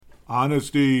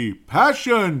Honesty,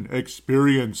 passion,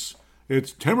 experience.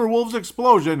 It's Timberwolves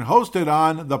Explosion, hosted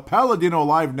on the Paladino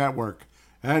Live Network.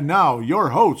 And now, your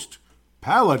host,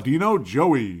 Paladino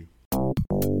Joey.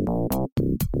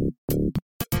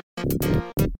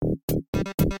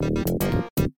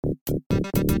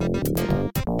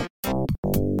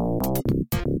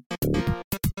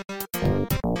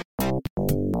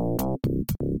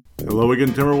 Hello again,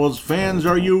 Timberwolves fans.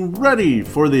 Are you ready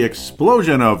for the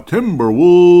explosion of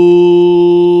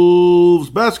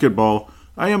Timberwolves basketball?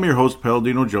 I am your host,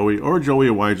 Paladino Joey, or Joey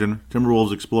Awajan.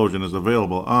 Timberwolves Explosion is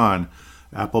available on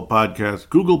Apple Podcasts,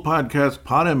 Google Podcasts,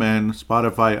 PodMN,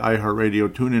 Spotify, iHeartRadio,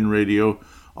 TuneIn Radio,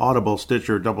 Audible,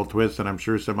 Stitcher, Double Twist, and I'm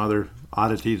sure some other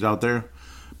oddities out there.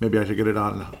 Maybe I should get it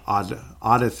on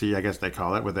Odyssey, I guess they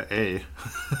call it, with an A.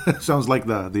 Sounds like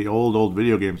the old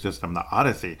video game system, the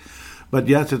Odyssey. But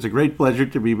yes, it's a great pleasure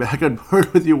to be back on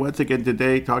board with you once again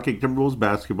today, talking Timberwolves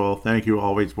basketball. Thank you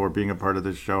always for being a part of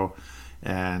this show,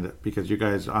 and because you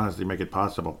guys honestly make it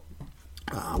possible.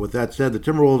 With that said, the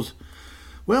Timberwolves,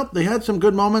 well, they had some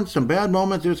good moments, some bad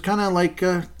moments. It was kind of like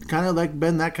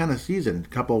been that kind of season.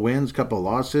 Couple wins, couple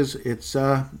losses. It's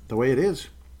the way it is.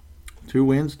 2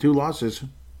 wins, 2 losses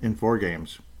in 4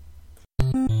 games.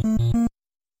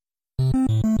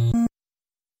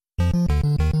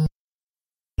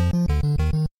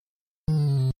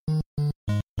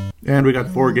 And we got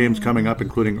 4 games coming up,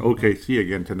 including OKC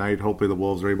again tonight. Hopefully the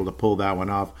Wolves are able to pull that one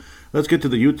off. Let's get to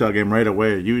the Utah game right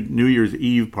away. New Year's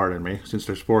Eve, pardon me. Since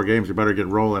there's 4 games, we better get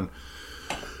rolling.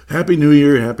 Happy New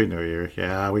Year, Happy New Year.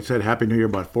 Yeah, we said Happy New Year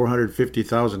about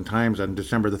 450,000 times on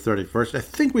December the 31st. I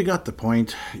think we got the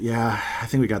point. Yeah, I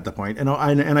think we got the point. And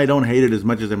I don't hate it as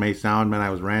much as it may sound, man.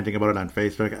 I was ranting about it on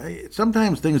Facebook.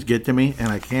 Sometimes things get to me, and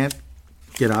I can't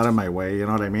get out of my way. You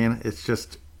know what I mean? It's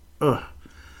just, ugh.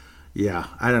 Yeah,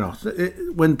 I don't know.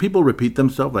 When people repeat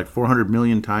themselves like 400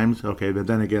 million times, okay, but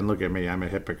then again, look at me. I'm a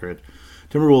hypocrite.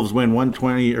 Timberwolves win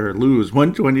 120 or lose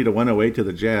 120 to 108 to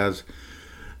the Jazz.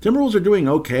 Timberwolves are doing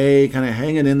okay, kind of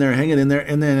hanging in there,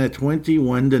 and then a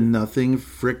 21-0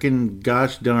 frickin'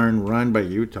 gosh darn run by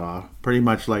Utah. Pretty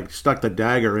much like stuck the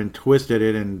dagger and twisted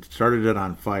it and started it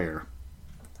on fire.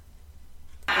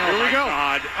 Here we go.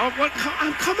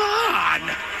 Come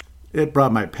on! It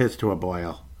brought my piss to a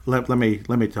boil. Let me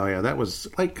tell you, that was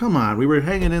like, come on. We were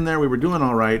hanging in there, we were doing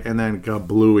all right, and then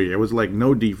kablooey. It was like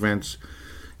no defense,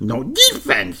 no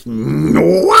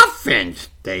offense.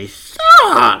 They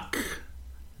suck.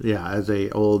 Yeah, as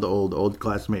a old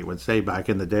classmate would say back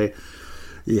in the day.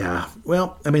 Yeah,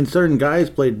 well, I mean, certain guys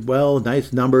played well,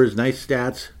 nice numbers, nice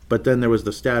stats, but then there was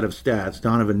the stat of stats.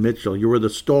 Donovan Mitchell, you were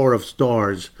the star of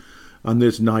stars on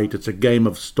this night. It's a game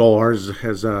of stars,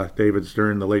 as David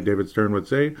Stern, the late David Stern, would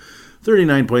say.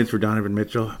 39 points for Donovan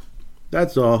Mitchell.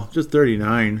 That's all. Just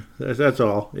 39. That's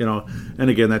all, you know. And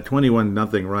again, that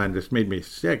 21-0 run just made me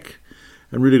sick.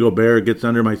 And Rudy Gobert gets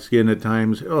under my skin at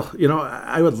times. Oh, you know,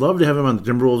 I would love to have him on the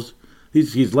Timberwolves.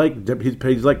 He's like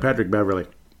Patrick Beverley.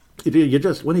 You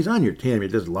just, when he's on your team, you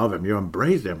just love him. You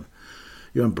embrace him.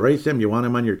 You want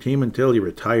him on your team until he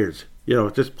retires. You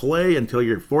know, just play until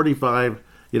you're 45.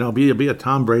 You know, be a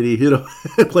Tom Brady. You know,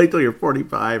 play till you're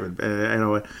 45, and you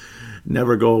know,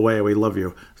 never go away. We love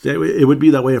you. It would be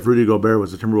that way if Rudy Gobert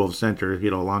was the Timberwolves center,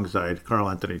 you know, alongside Karl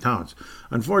Anthony Towns.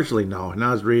 Unfortunately, no.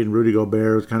 Naz Reid and Rudy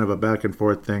Gobert was kind of a back and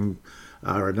forth thing.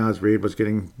 Or Naz Reid was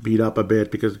getting beat up a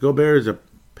bit because Gobert is a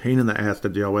pain in the ass to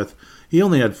deal with. He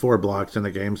only had 4 blocks in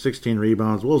the game, 16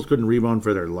 rebounds. Wolves couldn't rebound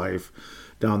for their life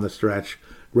down the stretch.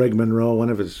 Greg Monroe, one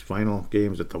of his final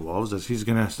games at the Wolves, is he's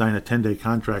going to sign a 10-day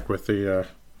contract with the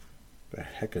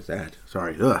heck is that?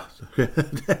 Sorry.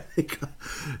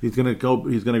 He's gonna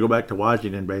go back to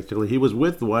Washington. Basically, he was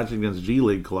with Washington's G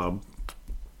League club.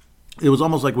 It was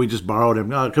almost like we just borrowed him.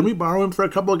 Can we borrow him for a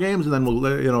couple of games and then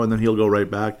and then he'll go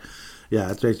right back? Yeah,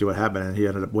 that's basically what happened. And he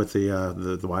ended up with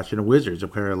the Washington Wizards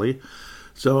apparently.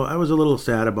 So I was a little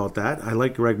sad about that. I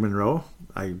like Greg Monroe.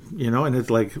 And it's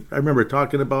like, I remember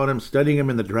talking about him, studying him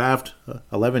in the draft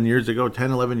 11 years ago.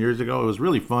 It was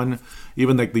really fun.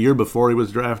 Even like the year before he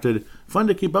was drafted. Fun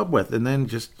to keep up with. And then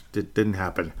just, it didn't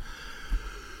happen.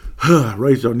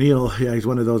 Royce O'Neal, yeah, he's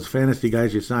one of those fantasy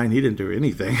guys you sign. He didn't do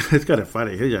anything. It's kind of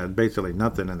funny. He had basically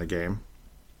nothing in the game.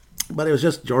 But it was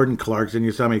just Jordan Clarkson.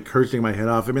 You saw me cursing my head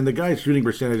off. I mean, the guy's shooting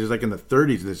percentage is like in the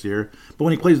 30s this year. But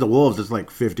when he plays the Wolves, it's like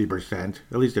 50%.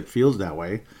 At least it feels that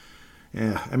way.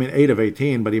 Yeah, I mean, 8 of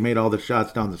 18, but he made all the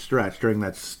shots down the stretch during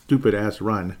that stupid-ass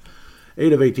run.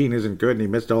 8 of 18 isn't good, and he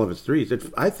missed all of his threes.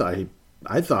 I thought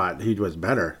he was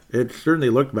better. It certainly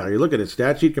looked better. You look at his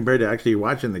stat sheet compared to actually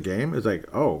watching the game, it's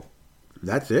like, oh,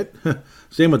 that's it?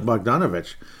 Same with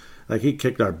Bogdanović. Like, he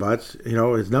kicked our butts.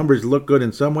 His numbers look good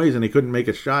in some ways, and he couldn't make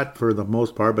a shot for the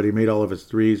most part, but he made all of his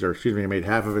threes, or excuse me, he made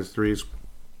half of his threes.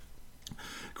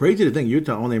 Crazy to think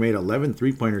Utah only made 11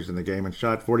 three-pointers in the game and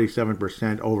shot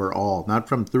 47% overall. Not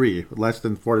from three, less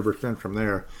than 40% from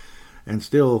there. And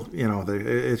still,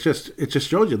 it just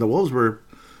shows you the Wolves were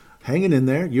hanging in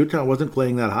there. Utah wasn't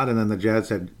playing that hot, and then the Jazz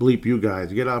said, bleep you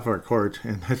guys, get off our court.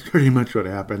 And that's pretty much what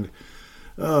happened.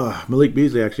 Malik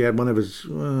Beasley actually had one of his,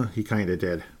 he kind of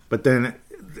did. But then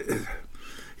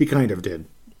he kind of did.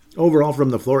 Overall from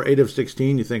the floor, 8 of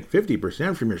 16. You think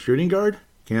 50% from your shooting guard?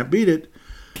 Can't beat it.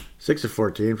 6 of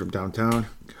 14 from downtown.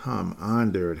 Come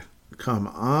on, dude. Come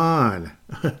on.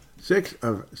 6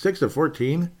 of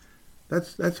 14?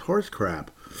 That's horse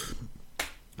crap.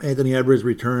 Anthony Edwards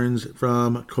returns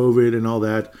from COVID and all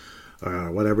that.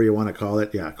 Whatever you want to call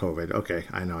it. Yeah, COVID. Okay,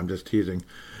 I know, I'm just teasing.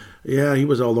 Yeah, he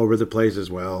was all over the place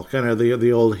as well. Kind of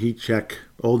the old heat check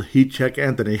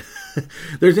Anthony.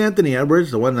 There's Anthony Edwards,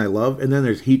 the one I love, and then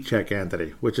there's heat check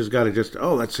Anthony, which has got to just,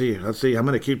 let's see. I'm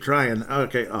going to keep trying.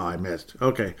 Okay, I missed.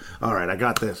 Okay, all right, I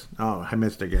got this. Oh, I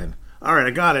missed again. All right,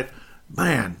 I got it.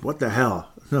 Man, what the hell?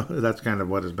 That's kind of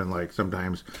what it's been like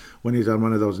sometimes when he's on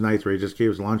one of those nights where he just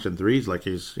keeps launching threes like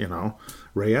he's,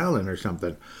 Ray Allen or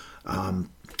something.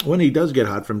 When he does get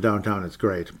hot from downtown, it's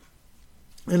great.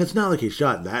 And it's not like he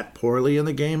shot that poorly in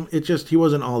the game. It's just he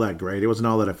wasn't all that great. He wasn't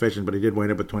all that efficient, but he did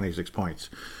wind up with 26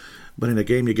 points. But in a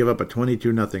game you give up a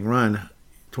 22-0 run,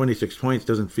 26 points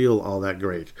doesn't feel all that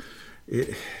great.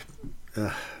 And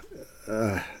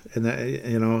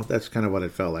that, that's kind of what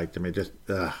it felt like to me. Just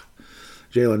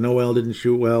Jaylen Nowell didn't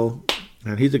shoot well.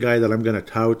 And he's a guy that I'm going to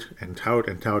tout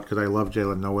because I love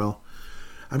Jaylen Nowell.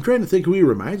 I'm trying to think who he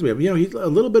reminds me of. He's a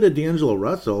little bit of D'Angelo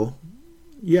Russell.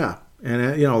 Yeah.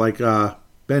 And, like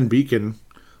Ben Beacon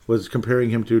was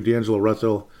comparing him to D'Angelo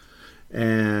Russell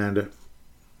and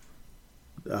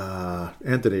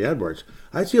Anthony Edwards.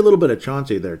 I see a little bit of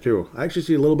Chauncey there, too. I actually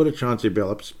see a little bit of Chauncey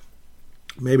Billups.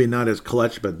 Maybe not as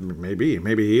clutch, but maybe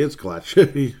he is clutch.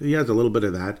 he has a little bit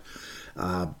of that.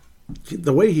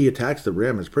 The way he attacks the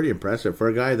rim is pretty impressive for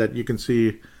a guy that you can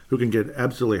see who can get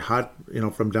absolutely hot,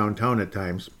 from downtown at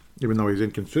times, even though he's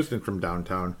inconsistent from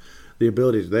downtown. The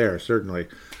ability's there, certainly.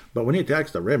 But when he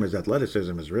attacks the rim, his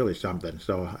athleticism is really something.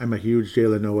 So I'm a huge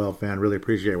Jaylen Nowell fan. Really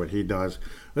appreciate what he does.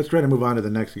 Let's try to move on to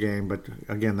the next game. But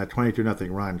again, that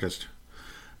 22-0 run, just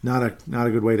not a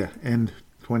good way to end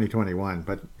 2021.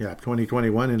 But yeah,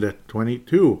 2021 into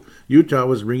 22. Utah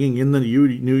was ringing in the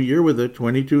new year with a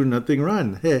 22-0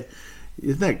 run. Hey,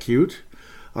 isn't that cute?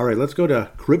 All right, let's go to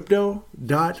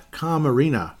Crypto.com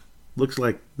Arena. Looks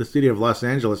like the city of Los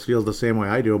Angeles feels the same way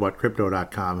I do about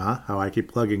Crypto.com, huh? How I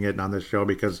keep plugging it on this show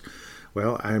because,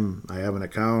 well, I have an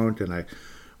account and I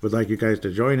would like you guys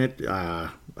to join it.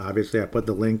 Obviously, I put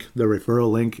the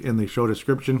referral link in the show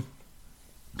description.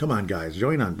 Come on, guys,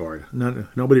 join on board.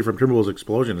 Nobody from Timberwolves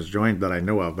Explosion has joined that I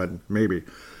know of, but maybe.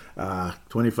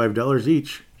 $25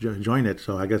 each. Join it.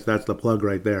 So I guess that's the plug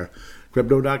right there.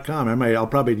 Crypto.com. I'll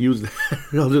probably use that.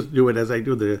 I'll just do it as I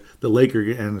do the Laker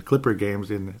and Clipper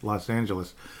games in Los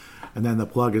Angeles. And then the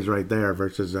plug is right there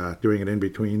versus doing it in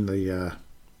between the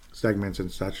segments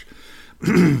and such.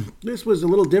 This was a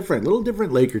little different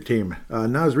Laker team.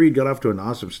 Naz Reid got off to an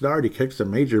awesome start. He kicked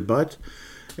some major butt.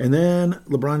 And then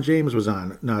LeBron James was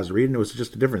on Naz Reid, and it was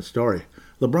just a different story.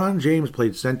 LeBron James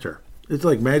played center. It's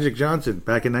like Magic Johnson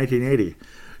back in 1980.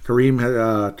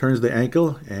 Kareem turns the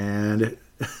ankle, and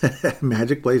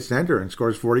Magic plays center and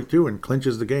scores 42 and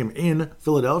clinches the game in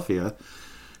Philadelphia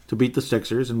to beat the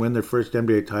Sixers and win their first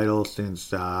NBA title since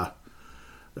the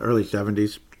early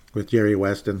 70s with Jerry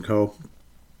West and co.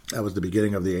 That was the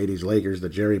beginning of the 80s Lakers, the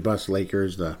Jerry Buss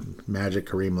Lakers, the Magic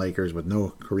Kareem Lakers with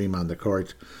no Kareem on the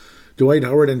court. Dwight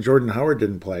Howard and Jordan Howard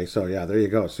didn't play, so yeah, there you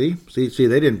go. See,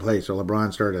 they didn't play, so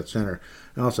LeBron started at center.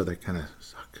 And also, they kind of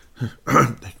suck.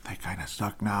 they kind of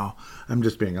suck now. I'm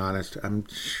just being honest.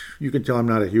 You can tell I'm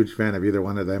not a huge fan of either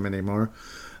one of them anymore.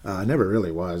 Never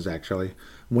really was, actually.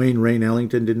 Wayne Rain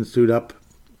Ellington didn't suit up.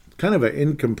 Kind of an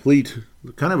incomplete,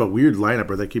 kind of a weird lineup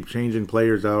where they keep changing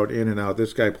players out, in and out.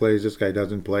 This guy plays, this guy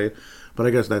doesn't play. But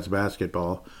I guess that's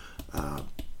basketball.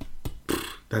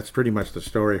 That's pretty much the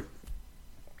story.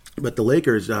 But the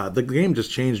Lakers, the game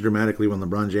just changed dramatically when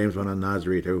LeBron James went on Naz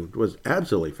Reid, who was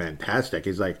absolutely fantastic.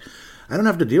 He's like, I don't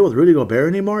have to deal with Rudy Gobert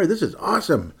anymore. This is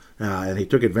awesome. And he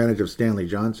took advantage of Stanley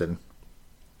Johnson.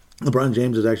 LeBron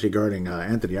James is actually guarding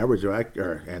Anthony Edwards,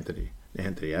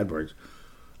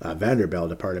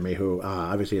 Vanderbilt, pardon me, who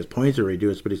obviously his points are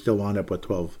reduced, but he still wound up with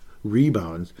 12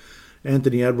 rebounds.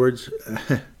 Anthony Edwards,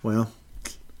 well,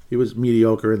 he was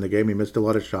mediocre in the game. He missed a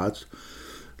lot of shots.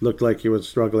 looked like he was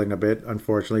struggling a bit,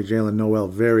 unfortunately. Jalen Noel,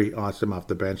 very awesome off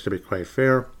the bench, to be quite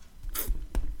fair.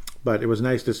 But it was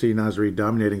nice to see Naz Reid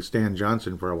dominating Stan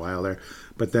Johnson for a while there.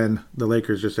 But then the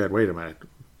Lakers just said, wait a minute,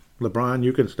 LeBron,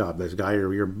 you can stop this guy.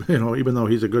 You're even though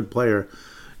he's a good player,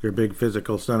 you're a big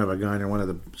physical son of a gun and one of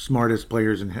the smartest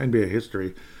players in NBA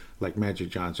history, like Magic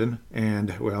Johnson.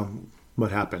 And, well,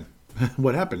 what happened?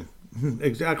 What happened?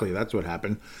 Exactly, that's what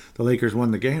happened. The Lakers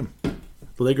won the game.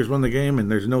 The Lakers won the game, and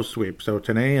there's no sweep. So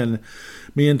me and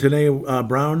Tanae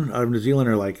Brown out of New Zealand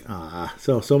are like,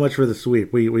 so much for the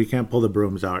sweep. We can't pull the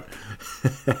brooms out.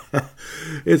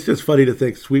 It's just funny to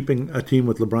think sweeping a team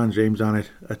with LeBron James on it,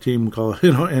 a team called,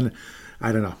 and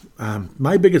I don't know.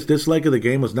 My biggest dislike of the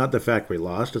game was not the fact we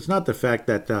lost. It's not the fact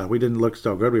that we didn't look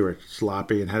so good. We were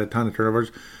sloppy and had a ton of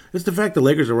turnovers. It's the fact the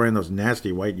Lakers are wearing those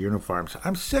nasty white uniforms.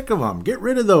 I'm sick of them. Get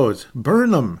rid of those.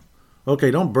 Burn them.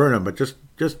 Okay, don't burn them, but just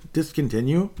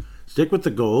discontinue. Stick with the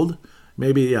gold.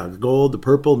 Maybe, the gold, the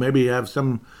purple. Maybe you have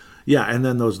some, and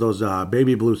then those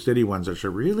baby blue city ones, which are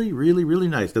really, really, really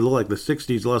nice. They look like the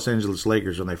 60s Los Angeles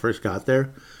Lakers when they first got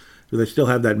there. So they still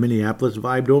have that Minneapolis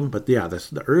vibe to them. But,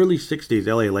 the early 60s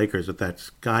LA Lakers with that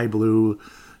sky blue,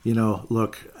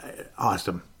 look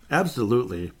awesome.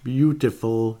 Absolutely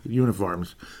beautiful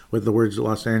uniforms with the words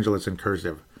Los Angeles in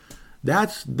cursive.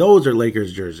 Those are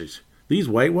Lakers jerseys. These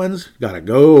white ones gotta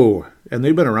go. And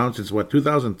they've been around since,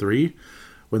 2003?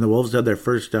 When the Wolves had their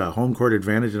first home court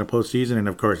advantage in a postseason. And,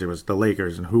 of course, it was the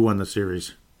Lakers. And who won the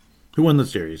series?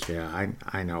 Yeah,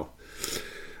 I know.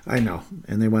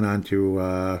 And they went on to,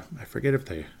 I forget if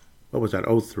what was that,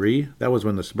 03? That was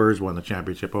when the Spurs won the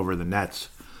championship over the Nets.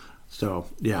 So,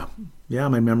 yeah,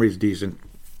 my memory's decent.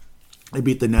 They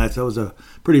beat the Nets. That was a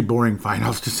pretty boring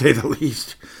finals, to say the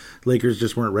least. Lakers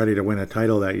just weren't ready to win a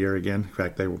title that year again. In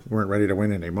fact, they weren't ready to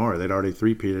win anymore. They'd already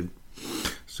three-peated.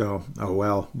 So, oh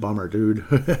well, bummer, dude.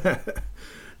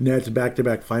 Nets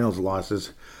back-to-back finals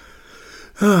losses.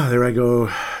 There I go,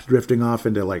 drifting off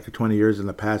into like 20 years in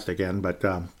the past again. But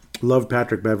love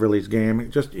Patrick Beverley's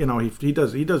game. Just, he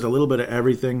does a little bit of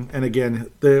everything. And again,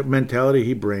 the mentality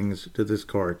he brings to this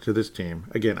court, to this team.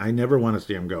 Again, I never want to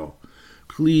see him go.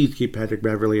 Please keep Patrick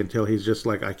Beverley until he's just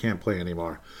like, I can't play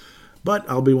anymore. But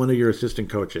I'll be one of your assistant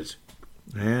coaches.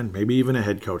 And maybe even a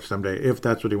head coach someday, if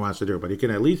that's what he wants to do. But he can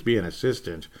at least be an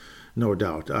assistant, no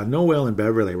doubt. Noel and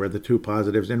Beverley were the two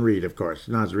positives. And Reid, of course.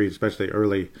 Naz Reid, especially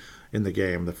early in the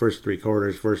game. The first three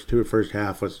quarters, first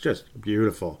half was just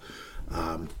beautiful.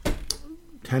 10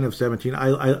 of 17.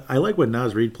 I like when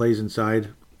Naz Reid plays inside.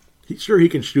 He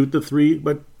can shoot the three,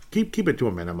 but keep it to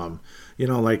a minimum.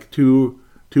 Like two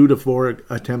to 4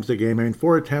 attempts a game. I mean,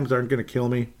 4 attempts aren't going to kill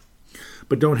me.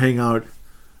 But don't hang out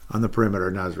on the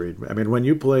perimeter, Naz Reid. I mean, when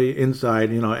you play inside,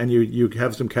 and you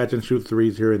have some catch and shoot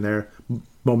threes here and there,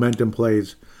 momentum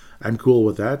plays, I'm cool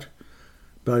with that.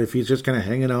 But if he's just kind of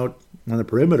hanging out on the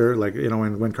perimeter, like,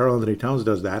 when Karl Anthony Towns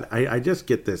does that, I just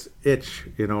get this itch,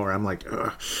 where I'm like,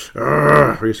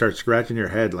 where you start scratching your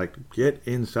head, like, get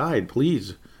inside,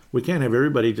 please. We can't have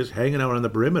everybody just hanging out on the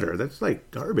perimeter. That's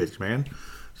like garbage, man.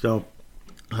 So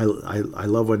I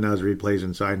love when Naz Reid plays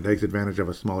inside and takes advantage of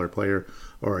a smaller player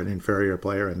or an inferior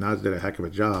player, and Naz did a heck of a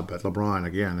job, but LeBron,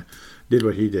 again, did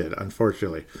what he did,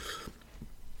 unfortunately.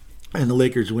 And the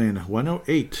Lakers win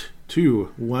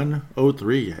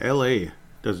 108-103. LA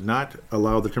does not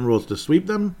allow the Timberwolves to sweep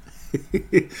them.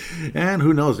 And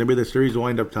who knows, maybe the series will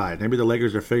wind up tied. Maybe the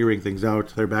Lakers are figuring things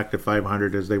out. They're back to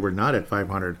 500 as they were not at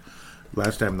 500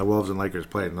 last time the Wolves and Lakers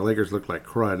played, and the Lakers looked like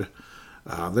crud.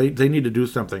 They need to do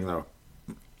something, though.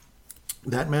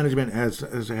 That management has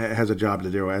a job to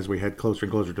do as we head closer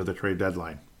and closer to the trade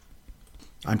deadline.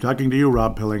 I'm talking to you,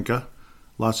 Rob Pelinka,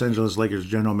 Los Angeles Lakers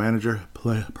general manager,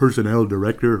 personnel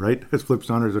director, right? As Flip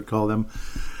Saunders would call them.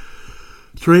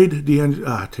 Trade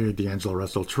D'Angelo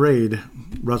Russell. Trade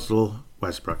Russell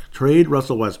Westbrook. Trade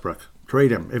Russell Westbrook.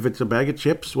 Trade him. If it's a bag of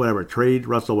chips, whatever. Trade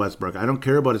Russell Westbrook. I don't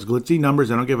care about his glitzy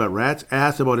numbers. I don't give a rat's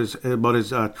ass about his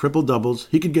triple doubles.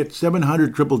 He could get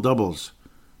 700 triple doubles.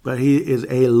 But he is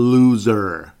a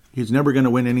loser. He's never going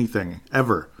to win anything,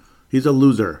 ever. He's a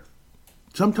loser.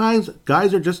 Sometimes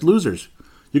guys are just losers.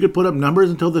 You could put up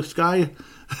numbers until the sky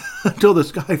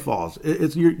falls.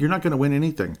 You're not going to win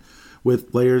anything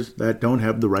with players that don't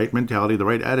have the right mentality, the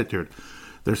right attitude.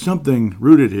 There's something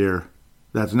rooted here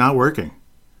that's not working.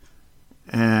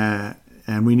 And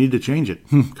we need to change it.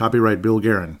 Copyright Bill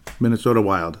Guerin, Minnesota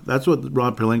Wild. That's what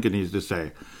Rob Pelinka needs to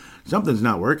say. Something's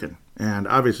not working. And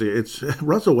obviously, it's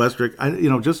Russell Westbrook.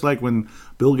 Just like when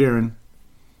Bill Guerin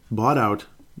bought out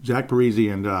Zach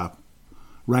Parise and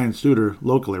Ryan Suter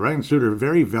locally. Ryan Suter,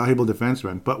 very valuable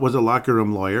defenseman, but was a locker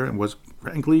room lawyer and was,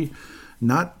 frankly,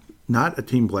 not a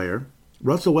team player.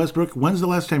 Russell Westbrook, when's the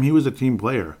last time he was a team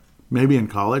player? Maybe in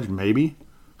college, maybe.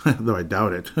 Though I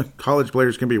doubt it. College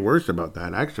players can be worse about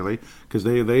that, actually, because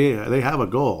they have a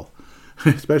goal,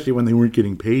 especially when they weren't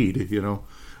getting paid, you know.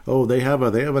 Oh, they have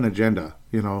an agenda,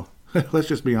 you know. Let's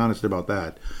just be honest about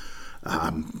that.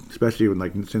 Especially when,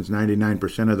 like, since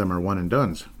 99% of them are one and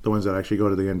dones. The ones that actually go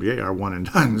to the NBA are one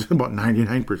and dones. About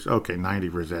 99%. Okay,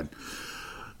 90%.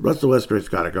 Russell Westbrook's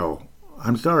got to go.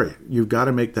 I'm sorry. You've got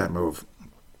to make that move.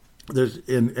 There's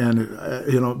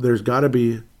there's got to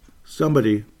be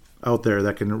somebody out there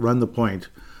that can run the point,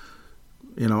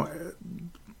 you know,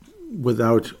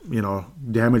 without, you know,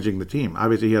 damaging the team.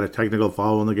 Obviously, he had a technical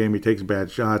foul in the game. He takes bad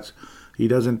shots. He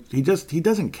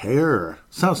doesn't care.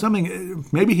 So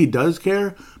maybe he does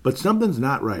care, but something's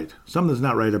not right. Something's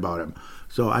not right about him.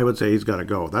 So I would say he's got to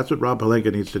go. That's what Rob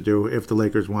Pelinka needs to do if the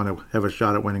Lakers want to have a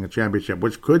shot at winning a championship,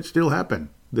 which could still happen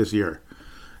this year.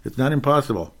 It's not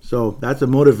impossible. So that's a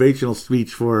motivational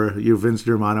speech for you, Vince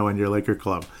Germano, and your Laker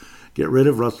club. Get rid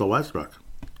of Russell Westbrook.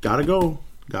 Gotta go.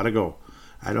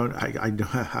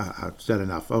 I've said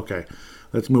enough. Okay,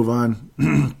 let's move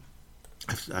on.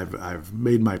 I've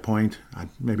made my point.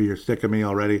 Maybe you're sick of me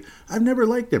already. I've never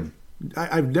liked him.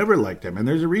 I've never liked him, and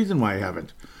there's a reason why I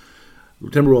haven't.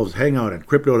 Timberwolves hang out at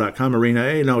Crypto.com Arena.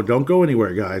 Hey, no, don't go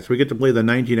anywhere, guys. We get to play the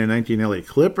 19-19 LA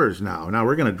Clippers now. Now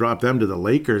we're going to drop them to the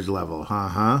Lakers level.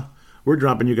 We're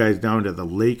dropping you guys down to the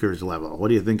Lakers level. What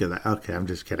do you think of that? Okay, I'm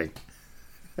just kidding.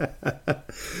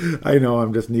 I know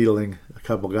I'm just needling a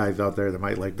couple guys out there that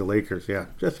might like the Lakers. Yeah,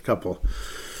 just a couple.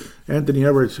 Anthony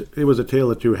Edwards, it was a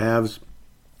tale of two halves.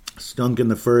 Stunk in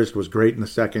the first, was great in the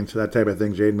second, that type of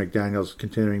thing. Jaden McDaniels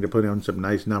continuing to put in some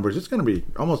nice numbers. It's going to be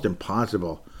almost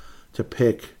impossible to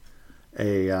pick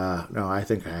no, I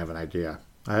think I have an idea.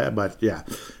 But yeah,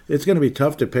 it's going to be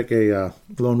tough to pick a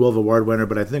Lone Wolf Award winner,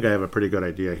 but I think I have a pretty good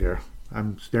idea here.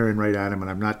 I'm staring right at him,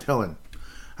 and I'm not telling.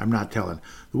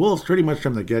 The Wolves, pretty much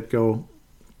from the get-go,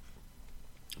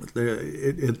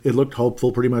 it looked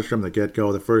hopeful pretty much from the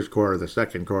get-go. The first quarter, the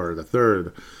second quarter, the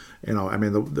third. You know, I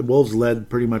mean, the Wolves led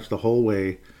pretty much the whole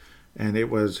way, and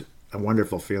it was a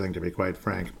wonderful feeling, to be quite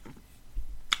frank.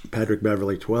 Patrick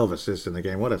Beverley, 12 assists in the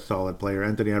game. What a solid player.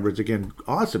 Anthony Edwards, again,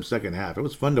 awesome second half. It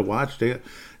was fun to watch. Jaden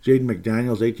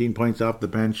McDaniels, 18 points off the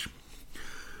bench.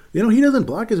 You know, he doesn't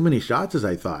block as many shots as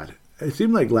I thought. It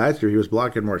seemed like last year he was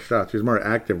blocking more shots. He was more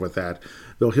active with that.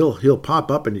 Though he'll pop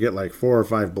up and you get like 4 or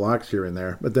 5 blocks here and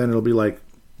there. But then it'll be like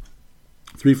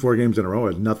 3-4 games in a row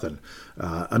is nothing.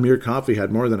 Amir Coffey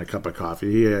had more than a cup of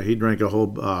coffee. He drank a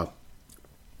whole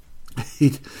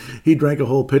he drank a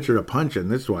whole pitcher of punch in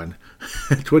this one.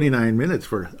 29 minutes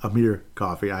for Amir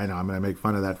Coffey. I know I'm going to make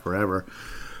fun of that forever.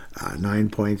 9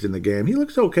 points in the game. He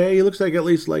looks okay. He looks like at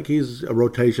least like he's a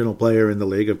rotational player in the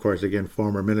league. Of course, again,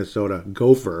 former Minnesota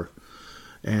Gopher.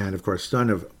 And, of course, son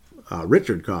of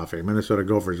Richard Coffey, Minnesota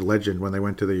Gophers legend when they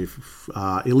went to the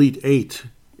Elite Eight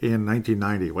in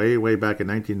 1990, way back in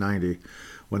 1990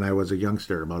 when I was a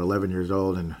youngster, about 11 years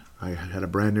old, and I had a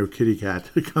brand new kitty cat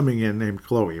coming in named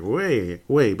Chloe,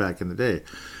 way back in the day.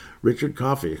 Richard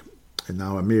Coffey, and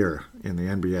now Amir in the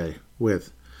NBA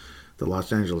with the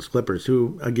Los Angeles Clippers,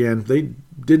 who, again, they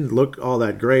didn't look all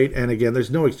that great. And, again, there's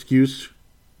no excuse.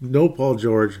 No Paul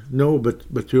George, no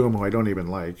Batum, who I don't even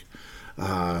like.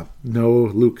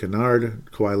 No Luke Kennard.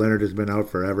 Kawhi Leonard has been out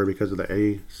forever because of the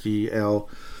ACL.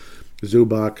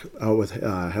 Zubac out with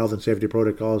health and safety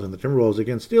protocols. And the Timberwolves,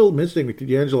 again, still missing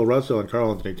D'Angelo Russell and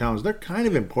Karl Anthony Towns. They're kind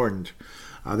of important.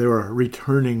 They were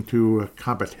returning to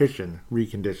competition,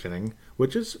 reconditioning,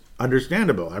 which is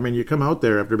understandable. I mean, you come out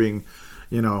there after being,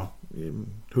 you know,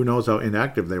 who knows how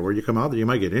inactive they were. You come out there, you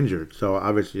might get injured. So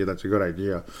obviously that's a good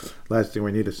idea. Last thing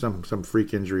we need is some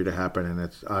freak injury to happen, and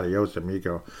it's adios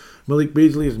amigo. Malik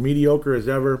Beasley is mediocre as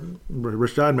ever.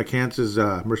 Rashad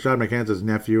McCants'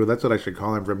 nephew. That's what I should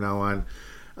call him from now on.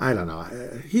 I don't know.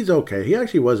 He's okay. He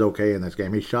actually was okay in this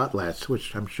game. He shot less,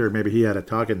 which I'm sure maybe he had a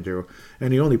talking to.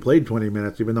 And he only played 20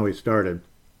 minutes, even though he started.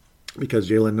 Because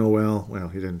Jalen Noel, well,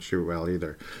 he didn't shoot well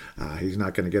either. He's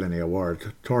not going to get any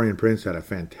award. Taurean Prince had a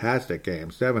fantastic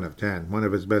game, 7 of 10. One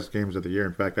of his best games of the year.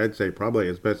 In fact, I'd say probably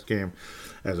his best game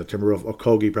as a Timberwolf.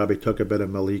 Okogie probably took a bit of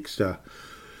Malik's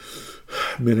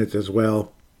minutes as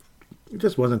well. It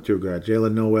just wasn't too good.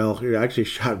 Jalen Noel, he actually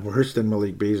shot worse than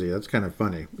Malik Beasley. That's kind of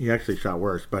funny. He actually shot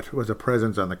worse, but was a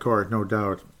presence on the court, no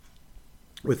doubt,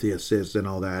 with the assists and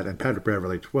all that. And Patrick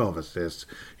Beverley, 12 assists.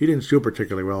 He didn't shoot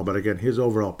particularly well, but again, his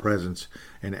overall presence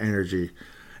and energy,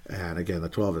 and again, the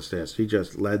 12 assists. He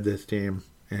just led this team,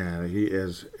 and he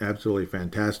is absolutely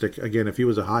fantastic. Again, if he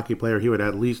was a hockey player, he would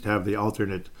at least have the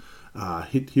alternate.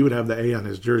 He would have the A on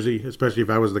his jersey, especially if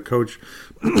I was the coach.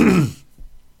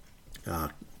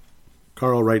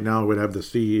 Carl right now would have the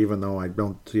C, even though I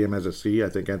don't see him as a C. I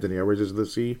think Anthony Edwards is the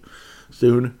C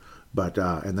soon. But,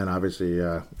 and then obviously,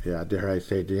 dare I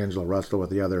say, D'Angelo Russell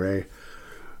with the other A.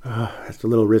 It's a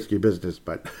little risky business,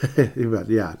 but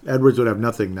yeah, Edwards would have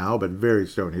nothing now, but very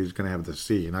soon he's going to have the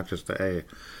C, not just the A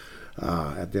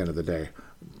at the end of the day.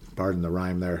 Pardon the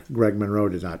rhyme there. Greg Monroe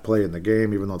did not play in the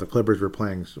game, even though the Clippers were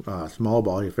playing small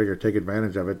ball. He figured take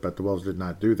advantage of it, but the Wolves did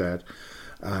not do that.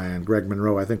 And Greg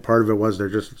Monroe, I think part of it was they're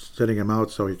just sitting him out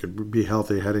so he could be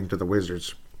healthy heading to the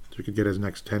Wizards. So he could get his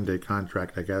next 10-day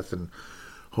contract, I guess, and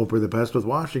hope for the best with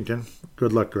Washington.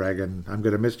 Good luck, Greg, and I'm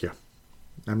going to miss you.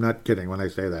 I'm not kidding when I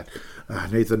say that.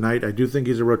 Nathan Knight, I do think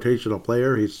he's a rotational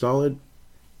player. He's solid,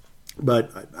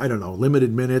 but I don't know,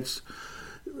 limited minutes.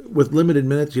 With limited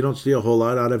minutes, you don't see a whole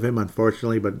lot out of him,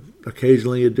 unfortunately, but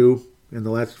occasionally you do. In the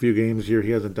last few games here,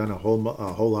 he hasn't done a whole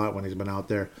lot when he's been out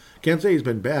there. Can't say he's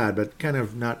been bad, but kind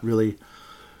of not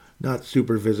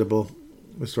super visible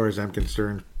as far as I'm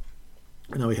concerned.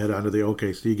 We head on to the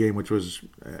OKC game, which was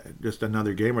just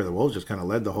another game where the Wolves just kind of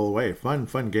led the whole way.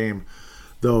 Fun game.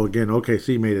 Though, again,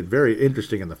 OKC made it very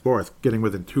interesting in the fourth, getting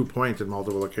within 2 points in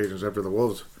multiple occasions after the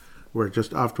Wolves were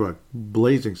just off to a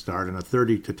blazing start in a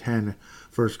 30-10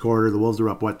 first quarter. The Wolves were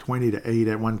up,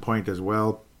 20-8 at one point as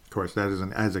well. Of course, that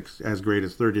isn't as great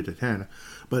as 30-10,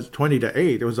 but 20-8,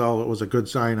 it was a good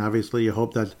sign. Obviously, you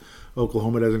hope that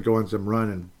Oklahoma doesn't go on some run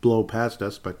and blow past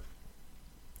us, but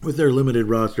with their limited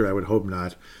roster, I would hope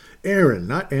not.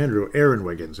 Aaron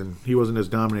Wiggins, and he wasn't as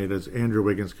dominated as Andrew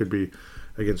Wiggins could be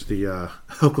against the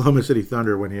Oklahoma City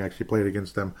Thunder when he actually played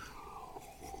against them.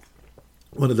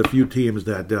 One of the few teams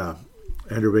that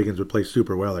Andrew Wiggins would play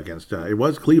super well against. It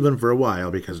was Cleveland for a while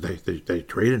because they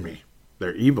traded me.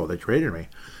 They're evil. They traded me.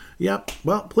 Yep.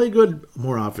 Well, play good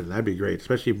more often. That'd be great,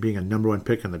 especially being a number one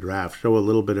pick in the draft. Show a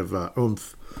little bit of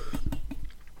oomph.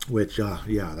 Which,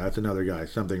 that's another guy,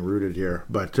 something rooted here.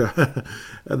 But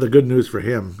the good news for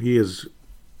him, he's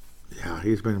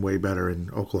been way better in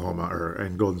Oklahoma, or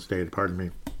in Golden State, pardon me.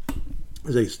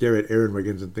 As they stare at Aaron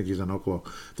Wiggins and think he's on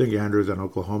Oklahoma, think Andrew's on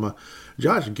Oklahoma.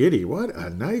 Josh Giddey, what a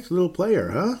nice little player,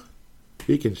 huh?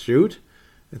 He can shoot.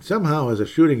 And somehow, as a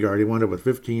shooting guard, he wound up with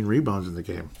 15 rebounds in the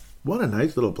game. What a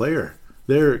nice little player.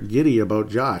 They're giddy about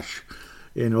Josh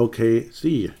in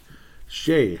OKC.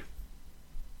 Shea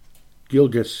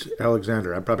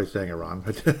Gilgeous-Alexander. I'm probably saying it wrong,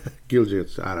 but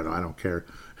Gilgeous, I don't know. I don't care.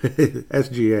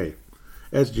 SGA.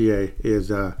 SGA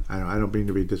is, I don't mean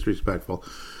to be disrespectful.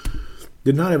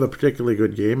 Did not have a particularly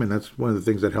good game, and that's one of the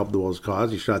things that helped the Wolves'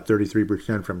 cause. He shot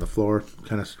 33% from the floor.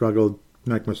 Kind of struggled.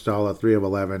 Mike Muscala, 3 of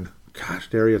 11. Gosh,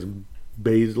 Darius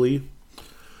Baisley,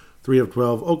 3 of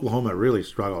 12. Oklahoma really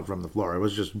struggled from the floor. It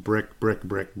was just brick.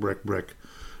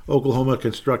 Oklahoma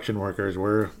construction workers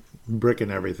were bricking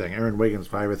everything. Aaron Wiggins,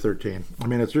 5 of 13. I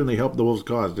mean, it certainly helped the Wolves'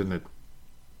 cause, didn't it?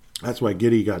 That's why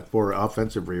Giddey got 4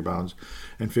 offensive rebounds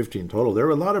and 15 total. There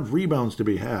were a lot of rebounds to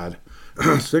be had.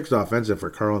 6 offensive for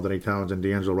Karl-Anthony Towns and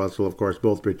D'Angelo Russell, of course,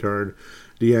 both returned.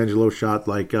 D'Angelo shot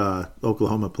like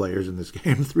Oklahoma players in this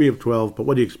game, 3 of 12. But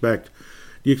what do you expect?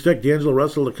 Do you expect D'Angelo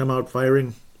Russell to come out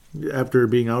firing after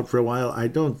being out for a while? I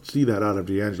don't see that out of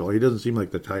D'Angelo. He doesn't seem like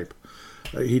the type.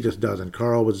 He just doesn't.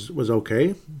 Carl was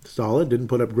okay, solid, didn't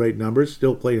put up great numbers,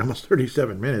 still played almost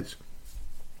 37 minutes.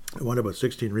 Won about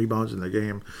 16 rebounds in the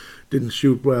game. Didn't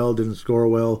shoot well, didn't score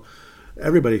well.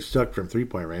 Everybody sucked from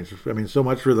three-point range. I mean, so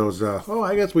much for those,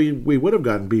 I guess we would have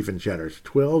gotten beef and cheddars.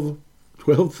 12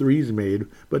 threes made,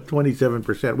 but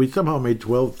 27%. We somehow made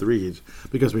 12 threes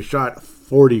because we shot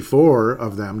 44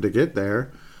 of them to get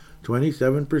there.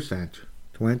 27%.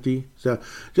 27.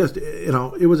 Just,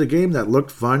 it was a game that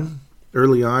looked fun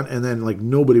early on, and then,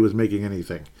 nobody was making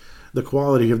anything. The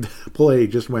quality of the play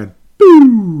just went,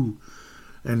 boo!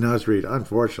 And Naz Reid,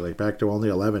 unfortunately, back to only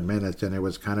 11 minutes, and it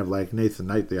was kind of like Nathan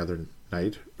Knight the other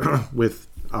night with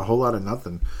a whole lot of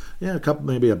nothing. Yeah,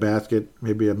 maybe a basket,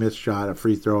 maybe a missed shot, a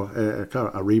free throw,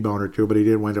 a rebound or two, but he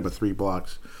did wind up with 3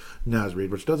 blocks, Naz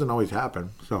Reid, which doesn't always happen,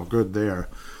 so good there.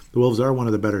 The Wolves are one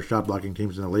of the better shot-blocking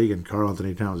teams in the league, and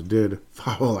Karl-Anthony Towns did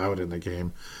foul out in the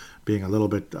game, being a little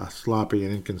bit sloppy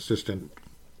and inconsistent.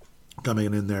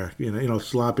 Coming in there,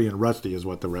 sloppy and rusty is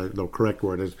what the correct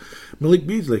word is. Malik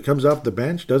Beasley comes off the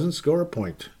bench, doesn't score a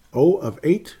point. 0 of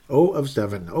 8, 0 of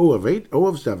 7, 0 of 8, 0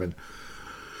 of 7.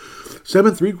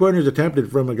 7 3-quarters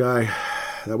attempted from a guy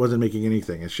that wasn't making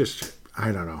anything. It's just,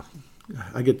 I don't know.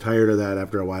 I get tired of that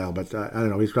after a while, but I don't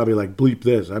know. He's probably like, bleep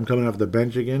this. I'm coming off the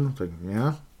bench again. It's like,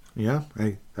 yeah,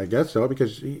 I guess so,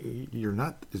 because you're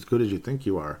not as good as you think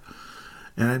you are.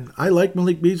 And I like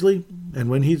Malik Beasley, and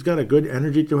when he's got a good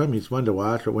energy to him, he's fun to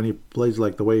watch. But when he plays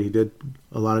like the way he did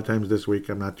a lot of times this week,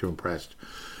 I'm not too impressed.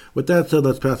 With that said,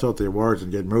 let's pass out the awards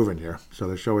and get moving here. So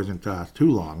the show isn't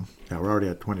too long. Now, we're already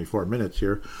at 24 minutes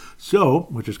here. So,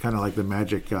 which is kind of like the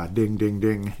magic ding, ding,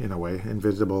 ding in a way.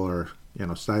 Invisible or,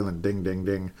 silent ding, ding,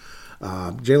 ding.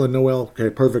 Jaylen Nowell, okay,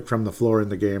 perfect from the floor in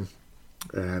the game.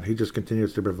 And he just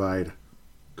continues to provide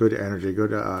good energy,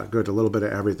 good, a little bit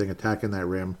of everything, attacking that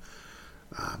rim.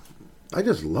 I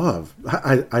love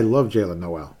Jaylen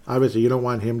Nowell. Obviously, you don't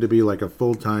want him to be like a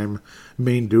full-time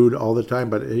main dude all the time,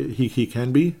 but he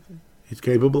can be. He's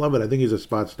capable of it. I think he's a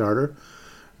spot starter.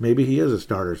 Maybe he is a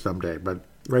starter someday, but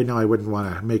right now I wouldn't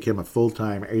want to make him a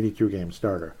full-time 82-game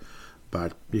starter.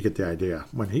 But you get the idea.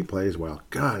 When he plays well,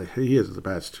 God, he is the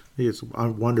best. He is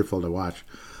wonderful to watch.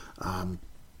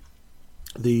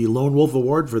 The Lone Wolf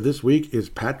Award for this week is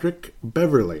Patrick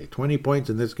Beverley. 20 points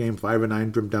in this game, 5 and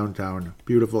 9 from downtown.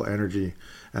 Beautiful energy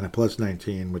and a plus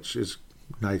 19, which is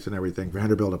nice and everything.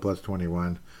 Vanderbilt a plus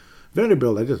 21.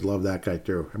 Vanderbilt, I just love that guy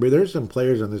too. I mean, there's some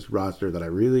players on this roster that I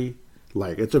really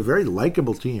like. It's a very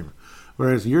likable team.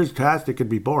 Whereas years past, it could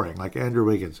be boring, like Andrew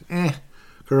Wiggins.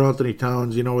 Karl Anthony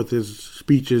Towns, with his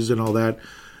speeches and all that.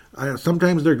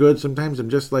 Sometimes they're good. Sometimes I'm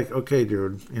just like, okay,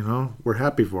 dude, we're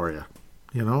happy for you.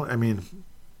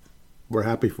 We're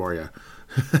happy for you.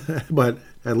 But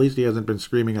at least he hasn't been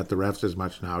screaming at the refs as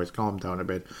much now. He's calmed down a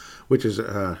bit, which is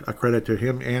a credit to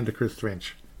him and to Chris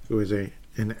Finch, who is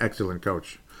an excellent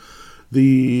coach.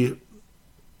 The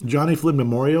Johnny Flynn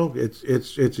Memorial, it's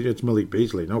Malik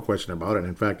Beasley, no question about it.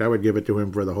 In fact, I would give it to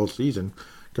him for the whole season,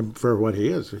 for what he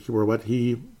is,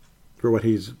 for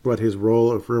his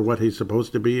role, for what he's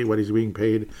supposed to be, what he's being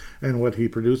paid, and what he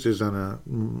produces on a,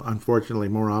 unfortunately,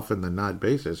 more often than not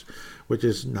basis, which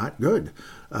is not good.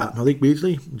 Malik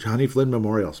Beasley, Johnny Flynn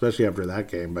Memorial, especially after that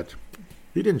game, but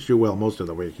he didn't shoot well most of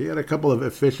the week. He had a couple of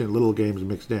efficient little games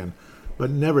mixed in, but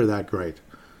never that great.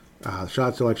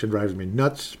 Shot selection drives me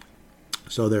nuts.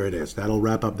 So there it is. That'll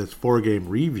wrap up this 4-game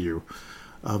review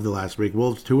of the last week.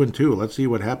 Wolves 2-2. Let's see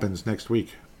what happens next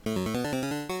week.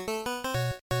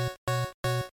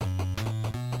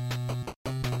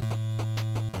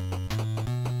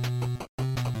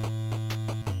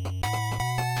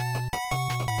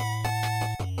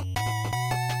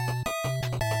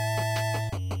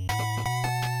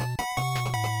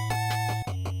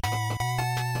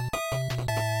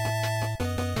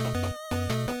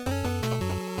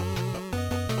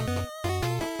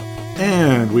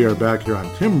 And we are back here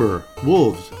on Timber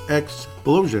Wolves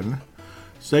Explosion,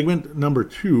 segment number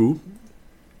 2,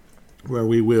 where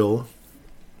we will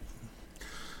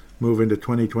move into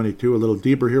 2022 a little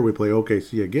deeper here. We play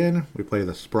OKC again. We play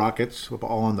the Sprockets,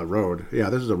 all on the road. Yeah,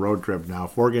 this is a road trip now,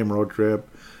 4-game road trip.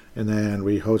 And then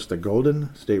we host the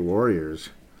Golden State Warriors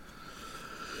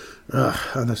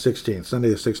on the 16th, Sunday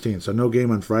the 16th. So no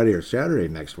game on Friday or Saturday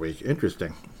next week.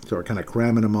 Interesting. So we're kind of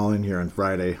cramming them all in here on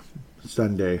Friday,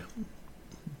 Sunday,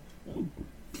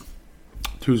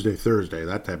 Tuesday, Thursday,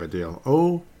 that type of deal.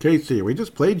 OKC, we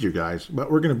just played you guys, but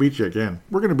we're going to beat you again.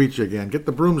 We're going to beat you again. Get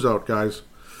the brooms out, guys.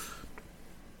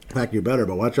 In fact, you better,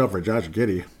 but watch out for Josh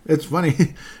Giddey. It's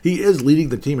funny. He is leading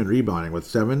the team in rebounding with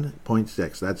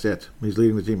 7.6. That's it. He's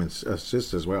leading the team in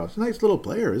assists as well. It's a nice little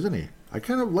player, isn't he? I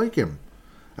kind of like him.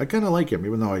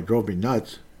 Even though he drove me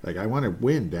nuts. Like, I want to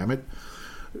win, damn it.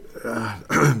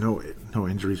 No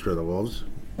injuries for the Wolves.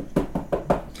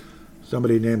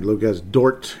 Somebody named Lucas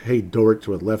Dort. Hey, Dort,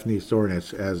 with left knee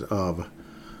soreness as of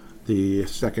the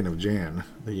 2nd of Jan,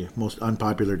 the most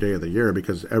unpopular day of the year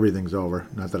because everything's over.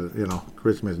 Not that,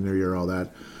 Christmas, New Year, all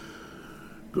that.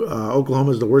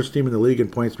 Oklahoma is the worst team in the league in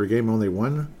points per game, only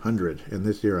 100 in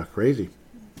this era. Crazy.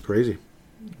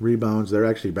 Rebounds, they're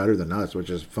actually better than us, which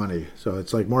is funny. So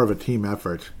it's like more of a team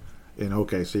effort in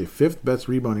OKC. 5th best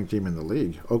rebounding team in the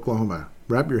league. Oklahoma,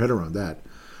 wrap your head around that.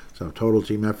 So total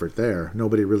team effort there.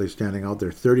 Nobody really standing out there.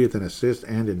 30th in assists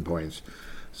and in points.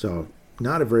 So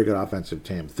not a very good offensive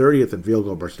team. 30th in field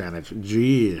goal percentage.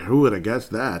 Gee, who would have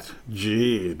guessed that?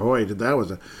 Gee, boy,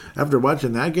 after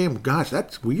watching that game, gosh,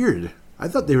 that's weird. I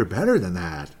thought they were better than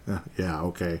that. Yeah,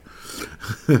 okay.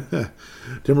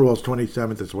 Timberwolves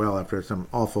 27th as well after some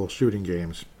awful shooting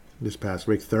games this past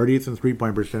week. 30th in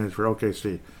three-point percentage for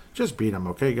OKC. Just beat them,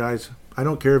 okay, guys? I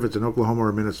don't care if it's in Oklahoma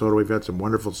or Minnesota. We've had some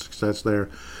wonderful success there.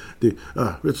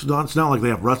 It's not like they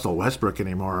have Russell Westbrook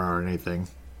anymore or anything.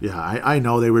 Yeah, I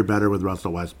know they were better with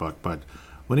Russell Westbrook, but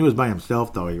when he was by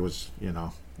himself, though, he was,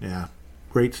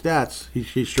 great stats. He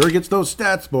sure gets those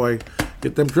stats, boy.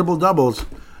 Get them triple-doubles.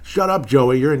 Shut up,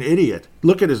 Joey. You're an idiot.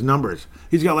 Look at his numbers.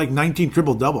 He's got like 19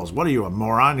 triple-doubles. What are you, a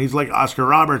moron? He's like Oscar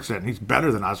Robertson. He's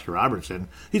better than Oscar Robertson.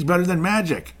 He's better than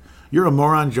Magic. You're a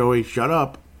moron, Joey. Shut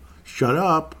up. Shut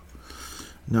up.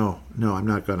 No, I'm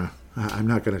not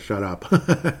gonna shut up.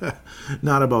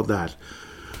 Not about that.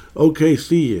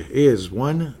 OKC is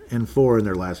 1-4 in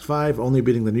their last 5, only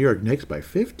beating the New York Knicks by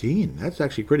 15. That's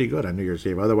actually pretty good on New Year's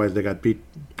Eve. Otherwise, they got beat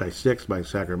by 6 by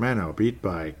Sacramento, beat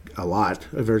by a lot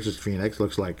versus Phoenix.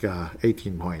 Looks like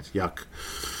 18 points. Yuck.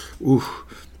 Oof.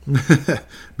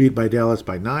 Beat by Dallas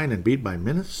by 9 and beat by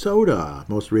Minnesota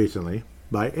most recently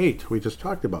by 8. We just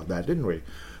talked about that, didn't we?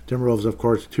 Timberwolves, of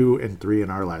course, 2-3 in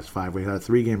our last 5. We had a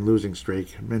 3-game losing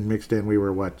streak, and mixed in we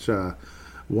were 1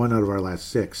 out of our last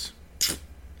 6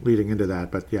 leading into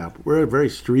that. But yeah, we're a very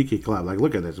streaky club. Like,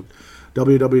 look at this.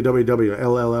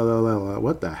 WWWLLLL.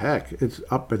 What the heck? It's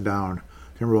up and down.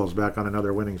 Timberwolves back on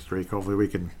another winning streak. Hopefully we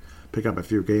can pick up a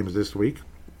few games this week.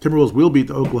 Timberwolves will beat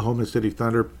the Oklahoma City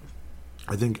Thunder.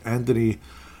 I think Anthony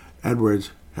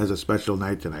Edwards has a special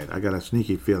night tonight. I got a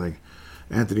sneaky feeling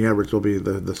Anthony Edwards will be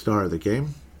the star of the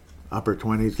game. Upper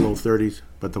 20s, low 30s,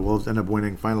 but the Wolves end up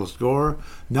winning. Final score,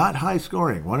 not high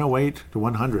scoring,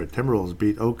 108-100. Timberwolves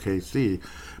beat OKC,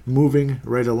 moving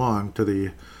right along to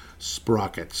the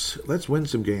Sprockets. Let's win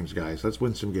some games, guys. Let's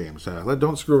win some games.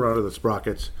 Don't screw around with the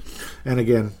Sprockets. And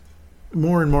again,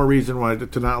 more and more reason why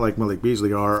to not like Malik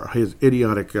Beasley are his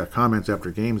idiotic comments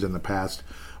after games in the past.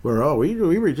 Where we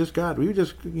were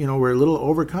a little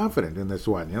overconfident in this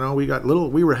one.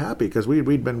 We were happy because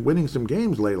we'd been winning some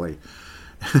games lately.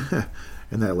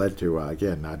 And that led to,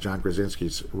 John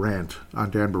Krasinski's rant on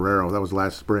Dan Barreiro. That was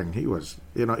last spring. He was,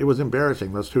 it was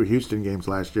embarrassing, those 2 Houston games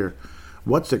last year.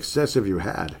 What success have you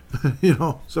had?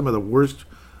 Some of the worst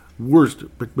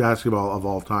basketball of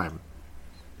all time.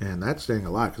 And that's saying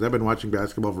a lot, because I've been watching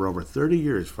basketball for over 30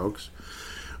 years, folks.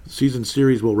 The season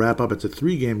series will wrap up. It's a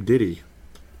 3-game ditty.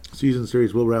 Season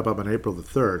series will wrap up on April the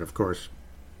 3rd, of course.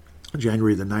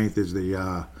 January the 9th is the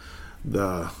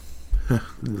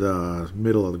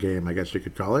middle of the game, I guess you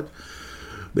could call it.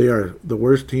 They are the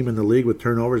worst team in the league with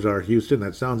turnovers are Houston.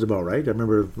 That sounds about right. I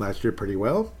remember last year pretty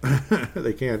well.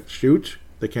 They can't shoot.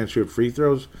 They can't shoot free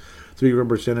throws. 3-point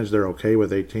percentage, they're okay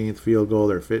with 18th. Field goal,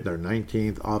 they're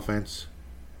 19th. Offense,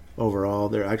 overall,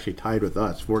 they're actually tied with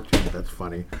us, 14th. That's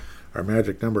funny. Our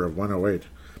magic number of 108.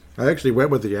 I actually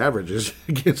went with the averages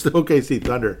against the OKC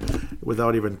Thunder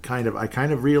without even I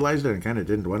kind of realized it and kind of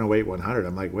didn't. 108, 100.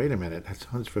 I'm like, wait a minute, that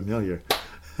sounds familiar.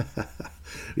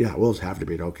 Yeah, Wolves have to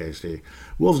beat OKC.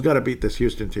 Wolves got to beat this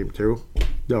Houston team too.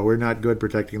 No, we're not good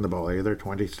protecting the ball either.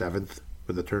 27th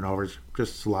with the turnovers,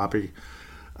 just sloppy.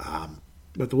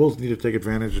 But the Wolves need to take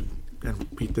advantage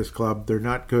and beat this club. They're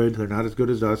not good. They're not as good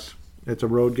as us. It's a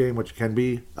road game, which can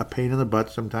be a pain in the butt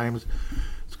sometimes.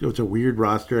 It's a weird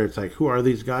roster. It's like, who are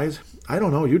these guys? I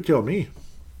don't know. You tell me.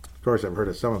 Of course, I've heard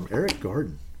of some of them. Eric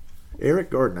Gordon.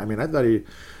 I mean, I thought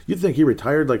you'd think he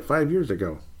retired like 5 years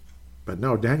ago. But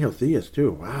no, Daniel Theus,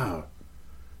 too. Wow.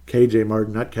 KJ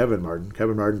Martin, not Kevin Martin.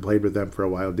 Kevin Martin played with them for a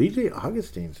while. DJ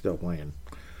Augustine still playing.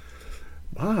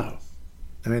 Wow.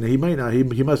 I mean, he might not. He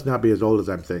must not be as old as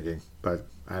I'm thinking. But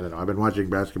I don't know. I've been watching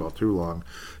basketball too long.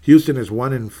 Houston is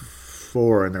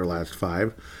 1-4 in their last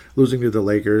 5, losing to the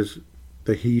Lakers,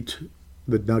 the Heat,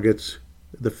 the Nuggets,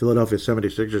 the Philadelphia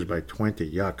 76ers by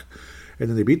 20. Yuck. And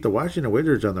then they beat the Washington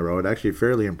Wizards on the road. Actually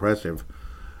fairly impressive.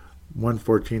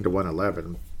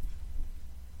 114-111.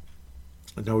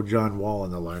 No John Wall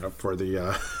in the lineup for the...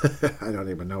 I don't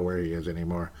even know where he is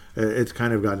anymore. It's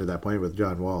kind of gotten to that point with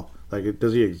John Wall. Like,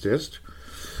 does he exist?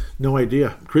 No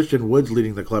idea. Christian Wood's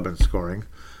leading the club in scoring.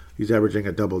 He's averaging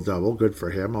a double-double. Good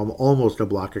for him. Almost a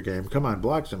block a game. Come on,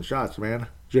 block some shots, man.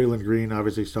 Jalen Green,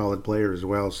 obviously solid player as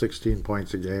well. 16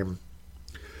 points a game.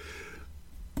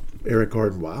 Eric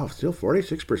Gordon, wow, still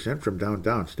 46% from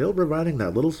downtown. Still providing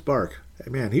that little spark.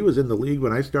 Man, he was in the league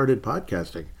when I started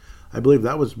podcasting. I believe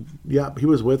that was, he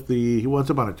was with once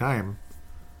upon a time,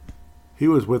 he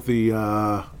was with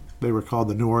they were called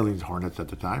the New Orleans Hornets at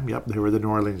the time. Yep, they were the New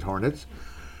Orleans Hornets.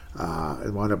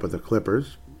 And wound up with the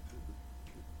Clippers.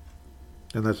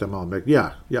 Unless I'm all mixed.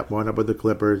 Wound up with the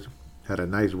Clippers. Had a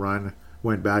nice run.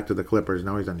 Went back to the Clippers.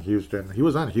 Now he's on Houston. He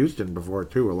was on Houston before,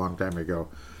 too, a long time ago.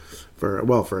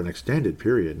 For an extended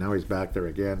period. Now he's back there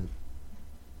again.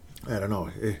 I don't know.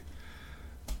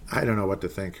 I don't know what to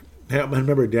think. I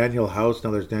remember Daniel House.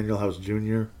 Now there's Daniel House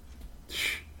Jr.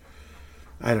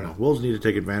 I don't know. Wolves need to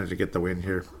take advantage to get the win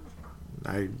here.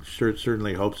 I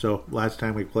certainly hope so. Last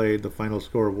time we played, the final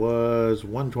score was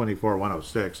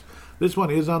 124-106. This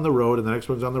one is on the road, and the next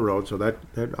one's on the road, so that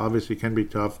obviously can be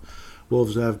tough.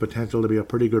 Wolves have potential to be a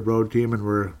pretty good road team, and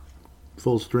we're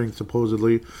full strength,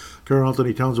 supposedly.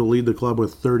 Karl-Anthony Towns will lead the club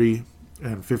with 30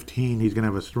 and 15. He's going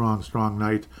to have a strong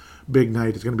night. Big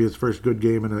night. It's going to be his first good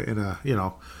game in a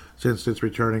since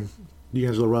returning.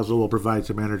 D'Angelo Russell will provide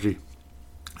some energy.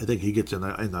 I think he gets in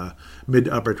the mid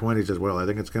to upper 20s as well. I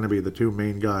think it's going to be the two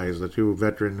main guys, the two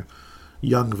veteran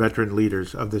young veteran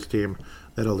leaders of this team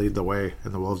that'll lead the way,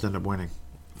 and the Wolves end up winning.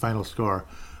 Final score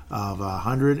of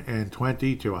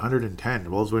 120 to 110. The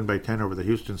Wolves win by 10 over the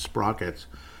Houston Sprockets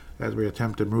as we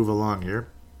attempt to move along here.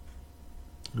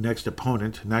 Next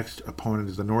opponent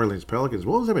is the New Orleans Pelicans.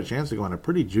 Wolves have a chance to go on a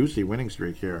pretty juicy winning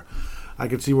streak here. I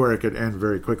could see where it could end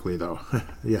very quickly, though.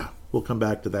 Yeah, we'll come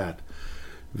back to that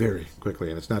very quickly.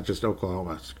 And it's not just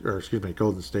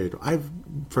Golden State.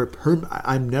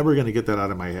 I'm never going to get that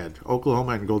out of my head.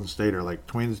 Oklahoma and Golden State are like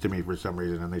twins to me for some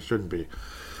reason, and they shouldn't be.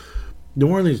 New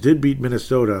Orleans did beat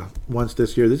Minnesota once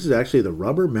this year. This is actually the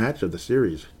rubber match of the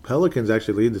series. Pelicans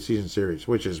actually lead the season series,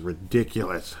 which is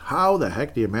ridiculous. How the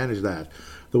heck do you manage that?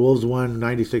 The Wolves won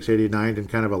 96-89 in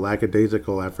kind of a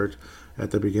lackadaisical effort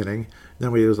at the beginning.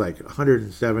 Then it was like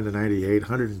 107-98,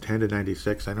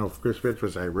 110-96. I know Chris Finch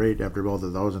was irate after both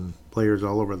of those, and players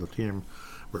all over the team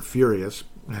were furious,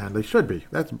 and they should be.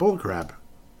 That's bullcrap.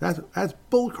 That's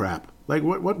bullcrap. Like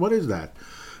what is that?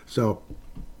 So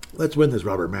let's win this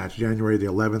rubber match. January the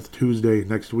 11th, Tuesday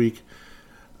next week.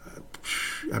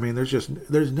 I mean, there's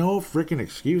no freaking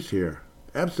excuse here.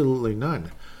 Absolutely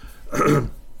none.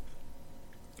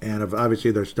 And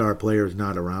obviously their star player is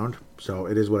not around, so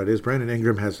it is what it is. Brandon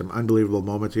Ingram has some unbelievable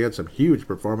moments. He had some huge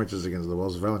performances against the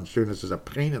Wolves. Valanciunas is a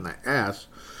pain in the ass.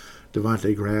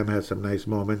 Devontae Graham has some nice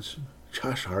moments.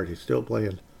 Josh Hart, he's still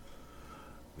playing.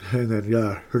 And then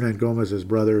Hernan Gomez's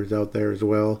brother is out there as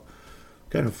well.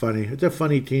 Kind of funny. It's a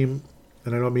funny team,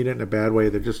 and I don't mean it in a bad way.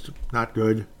 They're just not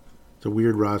good. It's a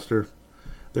weird roster.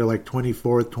 They're like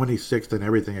 24th, 26th in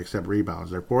everything except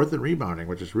rebounds. They're 4th in rebounding,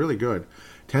 which is really good.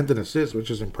 10th in assists, which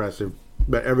is impressive.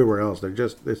 But everywhere else,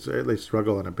 they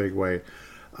struggle in a big way.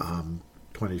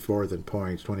 24th in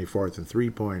points, 24th in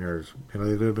three-pointers.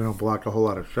 They don't block a whole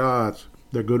lot of shots.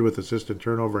 They're good with assist and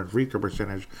turnover and free throw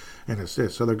percentage and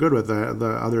assists. So they're good with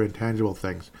the other intangible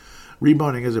things.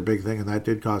 Rebounding is a big thing, and that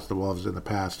did cost the Wolves in the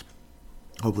past.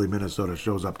 Hopefully Minnesota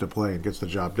shows up to play and gets the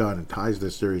job done and ties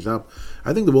this series up.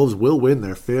 I think the Wolves will win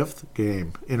their 5th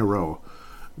game in a row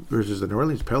versus the New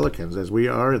Orleans Pelicans, as we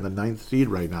are in the 9th seed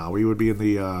right now. We would be in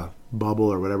the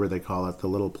bubble or whatever they call it, the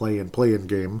little play-in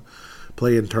game,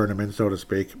 play-in tournament, so to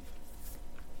speak,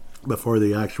 before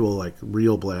the actual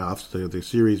real playoffs, the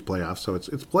series playoffs. So it's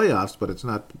playoffs, but it's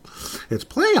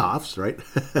playoffs, right?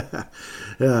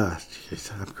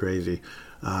 Jeez, I'm crazy.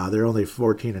 They're only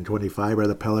 14-25 are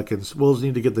the Pelicans. Wolves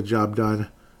need to get the job done.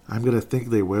 I'm going to think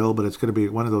they will, but it's going to be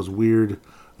one of those weird,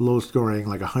 low-scoring,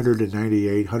 like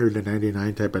 198,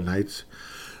 199 type of nights.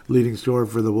 Leading scorer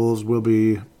for the Wolves will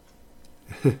be,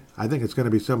 I think it's going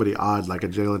to be somebody odd, like a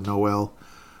Jalen Noel,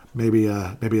 maybe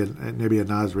a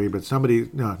Naz Reid, but somebody,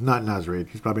 no, not Naz Reid.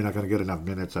 He's probably not going to get enough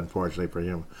minutes, unfortunately, for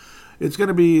him. It's going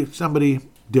to be somebody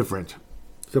different.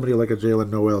 Somebody like a Jalen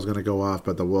Noel is going to go off,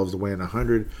 but the Wolves win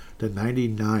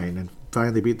 100-99 and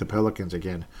finally beat the Pelicans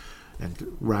again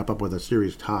and wrap up with a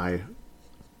series tie,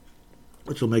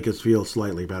 which will make us feel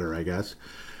slightly better, I guess.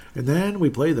 And then we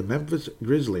play the Memphis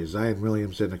Grizzlies. Zion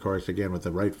Williamson, of course, again with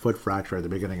the right foot fracture at the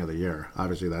beginning of the year.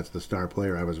 Obviously, that's the star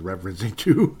player I was referencing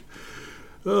to.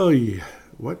 Oh, yeah.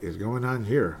 What is going on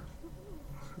here?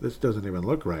 This doesn't even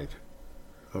look right.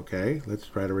 Okay, let's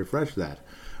try to refresh that.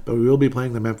 But we will be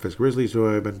playing the Memphis Grizzlies, who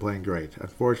have been playing great.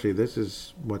 Unfortunately, this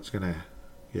is what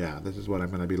I'm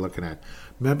going to be looking at.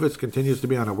 Memphis continues to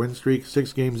be on a win streak,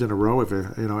 6 games in a row.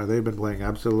 They've been playing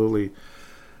absolutely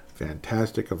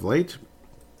fantastic of late.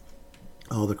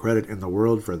 All the credit in the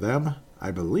world for them.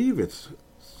 I believe it's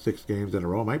 6 games in a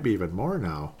row. Might be even more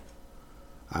now.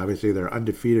 Obviously, they're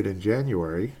undefeated in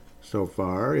January so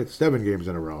far. It's 7 games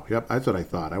in a row. Yep, that's what I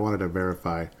thought. I wanted to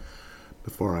verify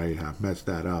before I messed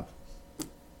that up.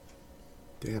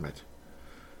 Damn it.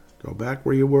 Go back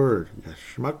where you were, you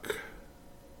schmuck.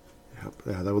 Yep.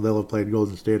 Yeah, they'll have played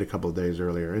Golden State a couple of days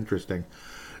earlier. Interesting.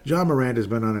 Ja Morant has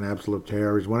been on an absolute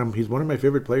tear. He's one of my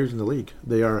favorite players in the league.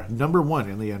 They are number 1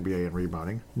 in the NBA in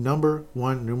rebounding. Number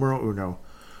 1, numero uno,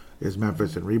 is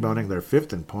Memphis in rebounding. They're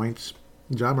 5th in points.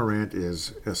 Ja Morant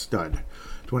is a stud.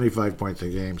 25 points a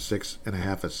game,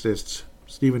 6.5 assists.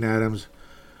 Steven Adams,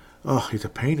 he's a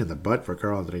pain in the butt for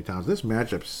Karl Anthony Towns. This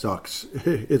matchup sucks.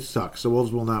 It sucks. The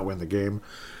Wolves will not win the game.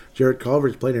 Jarrett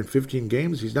Culver's played in 15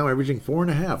 games. He's now averaging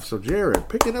 4.5. So Jarrett,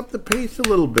 picking up the pace a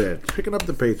little bit.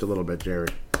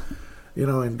 Jarrett.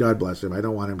 And God bless him. I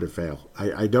don't want him to fail.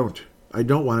 I don't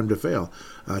want him to fail.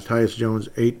 Tyus Jones,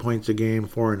 8 points a game,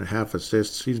 4.5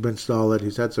 assists. He's been solid.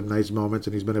 He's had some nice moments,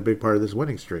 and he's been a big part of this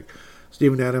winning streak.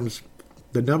 Steven Adams,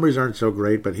 the numbers aren't so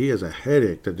great, but he is a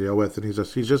headache to deal with, and he's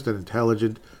just an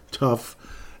intelligent, tough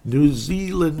New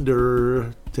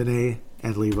Zealander. Tene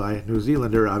and Levi. New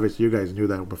Zealander, obviously you guys knew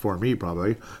that before me,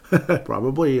 probably.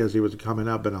 Probably, as he was coming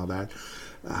up and all that.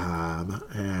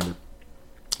 And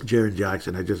Jaren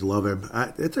Jackson, I just love him.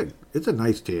 It's a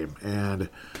nice team, and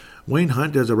Wayne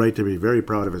Hunt has a right to be very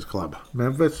proud of his club.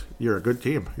 Memphis, you're a good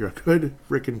team. You're a good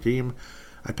freaking team.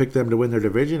 I picked them to win their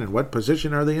division, and what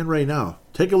position are they in right now?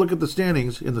 Take a look at the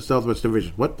standings in the Southwest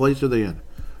Division. What place are they in?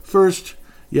 First.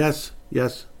 Yes,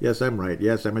 I'm right.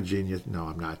 Yes, I'm a genius. No,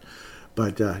 I'm not.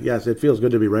 But yes, it feels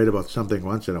good to be right about something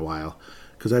once in a while,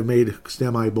 because I've made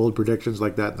semi-bold predictions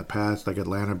like that in the past, like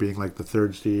Atlanta being like the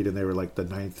 3rd seed and they were like the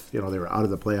 9th. They were out of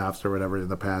the playoffs or whatever in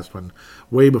the past, when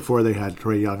way before they had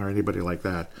Trae Young or anybody like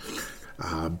that.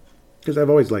 Because I've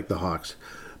always liked the Hawks.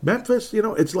 Memphis,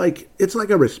 it's like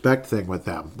a respect thing with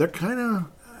them. They're kind of,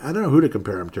 I don't know who to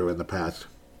compare them to in the past.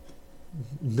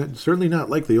 Certainly not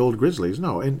like the old Grizzlies.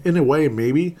 No, in a way,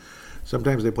 maybe.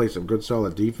 Sometimes they play some good,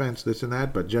 solid defense, this and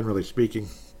that, but generally speaking,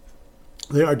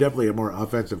 they are definitely a more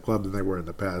offensive club than they were in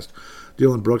the past.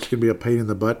 Dylan Brooks can be a pain in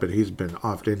the butt, but he's been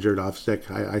oft injured, off sick.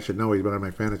 I should know he's been on my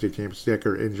fantasy team sick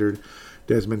or injured.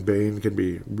 Desmond Bain can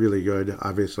be really good,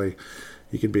 obviously.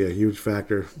 He can be a huge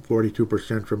factor,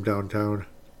 42% from downtown.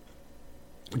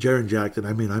 Jaren Jackson,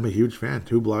 I'm a huge fan.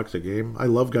 2 blocks a game. I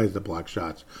love guys that block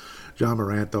shots. John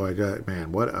Morant, though,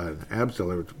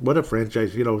 what a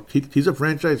franchise. He's a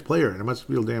franchise player, and it must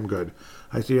feel damn good.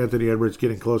 I see Anthony Edwards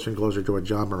getting closer and closer to a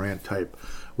John Morant type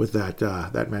with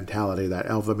that mentality, that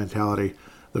alpha mentality,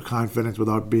 the confidence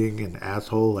without being an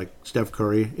asshole like Steph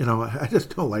Curry. I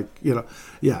just don't like,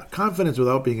 confidence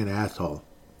without being an asshole.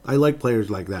 I like players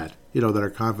like that, that are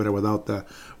confident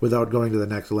without going to the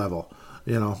next level.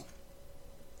 The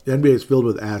NBA is filled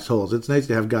with assholes. It's nice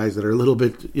to have guys that are a little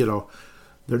bit,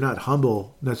 they're not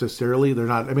humble necessarily. They're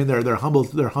not. They're humble.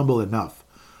 They're humble enough.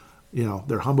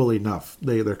 They're humble enough.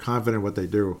 They're confident in what they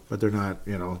do, but they're not.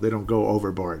 They don't go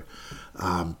overboard.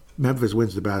 Memphis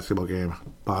wins the basketball game.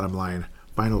 Bottom line,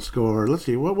 final score. Let's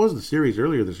see. What was the series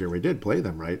earlier this year? We did play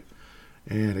them, right?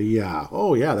 And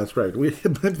that's right.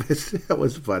 Memphis. That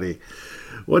was funny.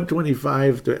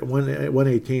 125 to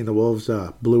 118. The Wolves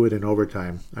blew it in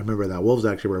overtime. I remember that. Wolves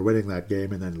actually were winning that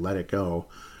game and then let it go.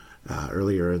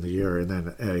 Earlier in the year, and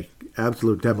then a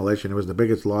absolute demolition. It was the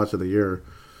biggest loss of the year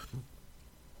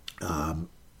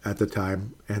at the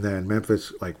time, and then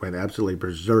Memphis went absolutely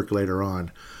berserk later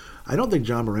on. I don't think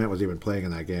John Morant was even playing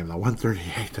in that game. The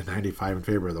 138 to 95 in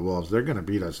favor of the Wolves. They're going to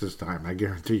beat us this time, I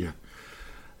guarantee you.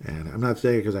 And I'm not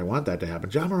saying it because I want that to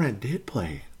happen. John Morant did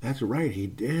play. That's right, he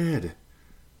did.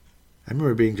 I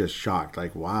remember being just shocked,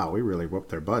 wow, we really whooped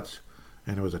their butts.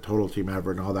 And it was a total team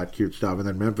effort and all that cute stuff. And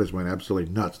then Memphis went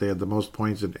absolutely nuts. They had the most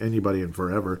points than anybody in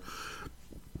forever.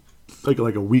 Like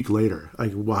a week later.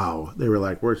 Wow. They were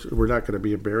we're not going to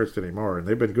be embarrassed anymore. And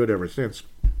they've been good ever since.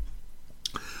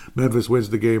 Memphis wins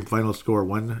the game. Final score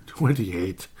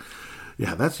 128.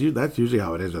 Yeah, that's usually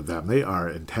how it is with them. They are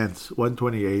intense.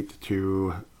 128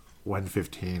 to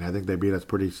 115. I think they beat us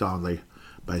pretty soundly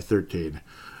by 13.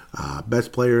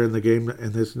 Best player in the game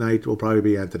in this night will probably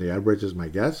be Anthony Edwards, is my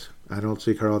guess. I don't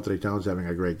see Karl Anthony Towns having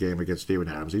a great game against Steven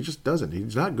Adams. He just doesn't.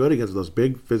 He's not good against those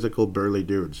big, physical, burly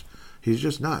dudes. He's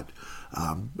just not.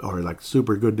 Or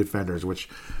super good defenders, which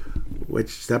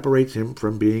separates him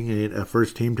from being a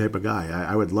first-team type of guy.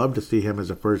 I would love to see him as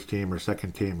a first-team or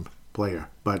second-team player.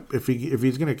 But if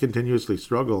he's going to continuously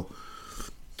struggle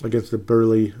against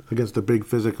the big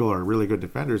physical or really good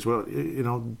defenders, well,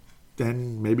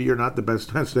 then maybe you're not the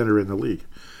best center in the league.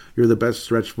 You're the best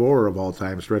stretch 4 of all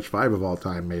time, stretch 5 of all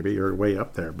time, maybe. You're way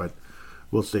up there, but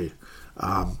we'll see.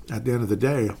 At the end of the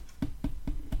day,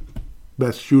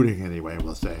 best shooting anyway,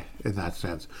 we'll say, in that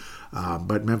sense.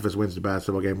 But Memphis wins the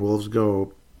basketball game. Wolves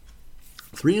go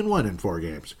 3-1 in 4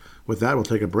 games. With that, we'll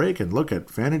take a break and look at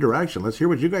fan interaction. Let's hear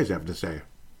what you guys have to say.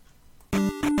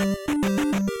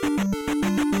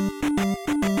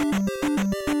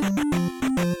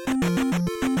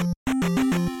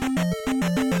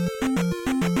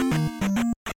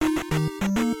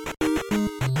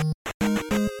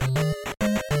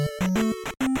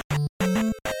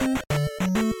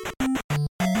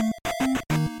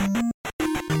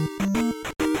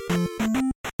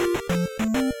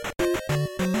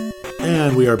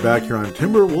 And we are back here on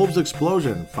Timberwolves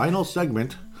Explosion, final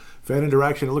segment. Fan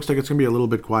interaction. It looks like it's going to be a little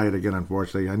bit quiet again,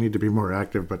 unfortunately. I need to be more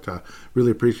active, but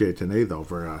really appreciate Tanae, though,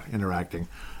 for interacting.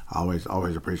 Always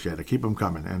appreciate it. Keep them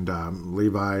coming. And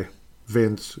Levi,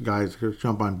 Vince, guys,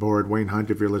 jump on board. Wayne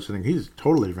Hunt, if you're listening, he's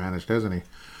totally vanished, hasn't he?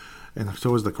 And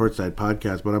so is the Courtside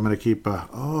Podcast, but I'm going to keep...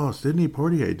 Sidney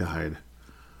Poitier died.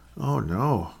 Oh,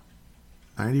 no.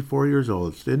 94 years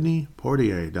old. Sidney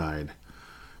Poitier died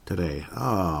today.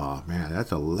 Oh, man,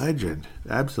 that's a legend.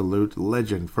 Absolute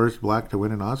legend. First black to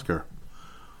win an Oscar.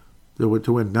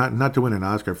 to win, not to win an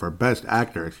Oscar for Best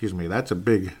Actor. Excuse me, that's a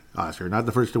big Oscar. Not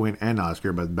the first to win an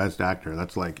Oscar, but Best Actor.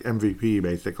 That's like MVP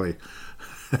basically.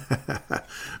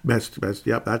 best.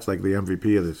 Yep, that's like the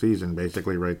MVP of the season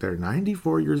basically right there.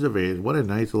 94 years of age. What a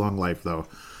nice long life though.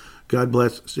 God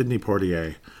bless Sidney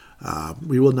Poitier.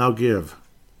 We will now give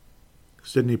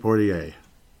Sidney Poitier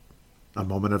a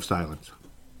moment of silence.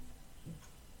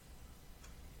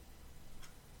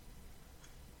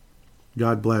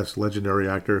 God bless legendary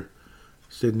actor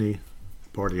Sidney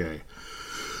Poitier.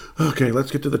 Okay,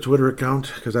 let's get to the Twitter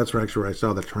account, because that's where I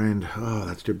saw the trend. Oh,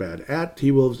 that's too bad. At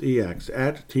TWolvesEX.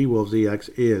 At TWolvesEX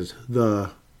is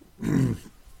the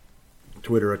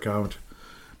Twitter account.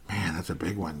 Man, that's a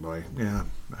big one, boy. Yeah,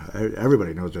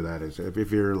 everybody knows where that is.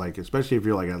 If you're like, especially if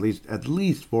you're like at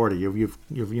least 40,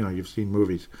 you've seen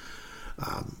movies.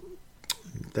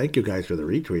 Thank you guys for the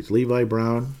retweets. Levi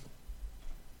Brown,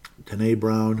 Tanae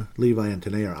Brown. Levi and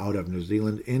Tanae are out of New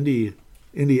Zealand. Indie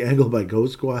Angle by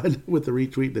Ghost Squad with the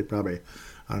retweet. They probably,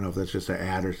 I don't know if that's just an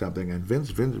ad or something. And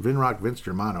Vince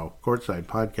Germano, Courtside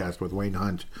Podcast with Wayne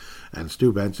Hunt and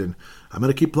Stu Benson. I'm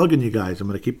going to keep plugging you guys. I'm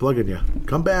going to keep plugging you.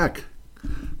 Come back.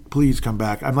 Please come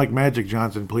back. I'm like Magic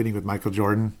Johnson pleading with Michael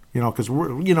Jordan, because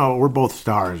we're both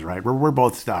stars, right? We're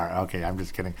both stars. Okay, I'm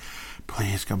just kidding.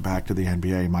 Please come back to the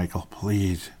NBA, Michael.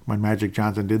 Please. When Magic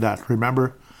Johnson did that,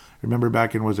 remember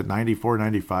back in, was it 94,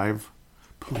 95?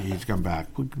 Please come back.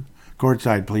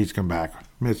 Courtside, please come back.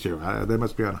 Miss you. They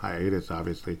must be on hiatus,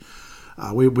 obviously.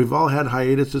 We've all had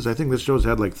hiatuses. I think this show's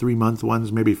had like 3-month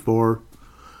ones, maybe 4,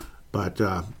 but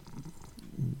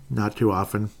not too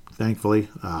often, thankfully.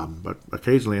 But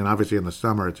occasionally, and obviously in the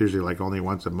summer, it's usually like only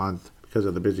once a month because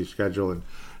of the busy schedule. And,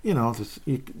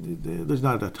 there's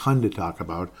not a ton to talk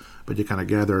about, but you kind of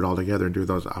gather it all together and do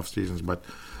those off seasons. But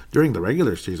during the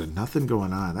regular season, nothing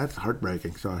going on. That's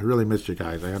heartbreaking. So I really miss you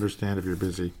guys. I understand if you're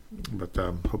busy, but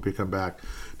hope you come back.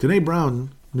 Tanae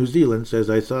Brown, New Zealand,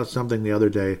 says, I saw something the other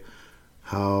day.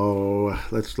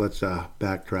 Let's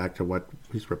backtrack to what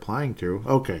he's replying to.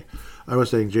 Okay, I was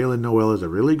saying Jaylen Nowell is a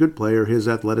really good player. His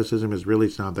athleticism is really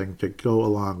something to go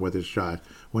along with his shot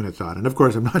when it's on. And of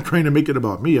course, I'm not trying to make it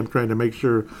about me. I'm trying to make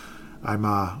sure I'm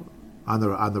on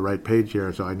the right page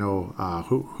here, so I know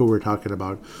who we're talking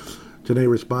about. Today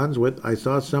responds with, I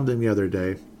saw something the other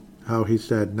day, how he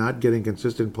said not getting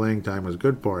consistent playing time was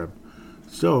good for him.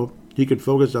 So he could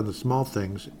focus on the small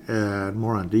things and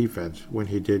more on defense when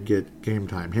he did get game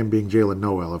time. Him being Jaylen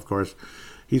Nowell, of course.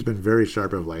 He's been very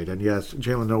sharp of late. And yes,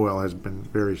 Jaylen Nowell has been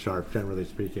very sharp, generally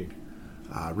speaking.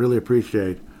 Really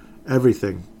appreciate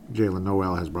everything Jaylen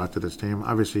Nowell has brought to this team.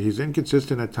 Obviously, he's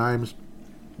inconsistent at times,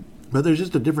 but there's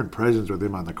just a different presence with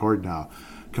him on the court now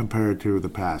compared to the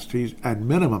past. He's, at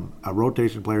minimum, a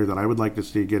rotation player that I would like to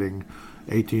see getting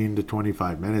 18 to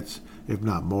 25 minutes, if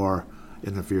not more,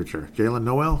 in the future. Jaylen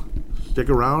Nowell, stick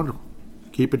around.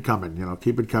 Keep it coming.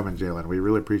 Keep it coming, Jaylen. We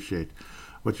really appreciate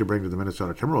what you bring to the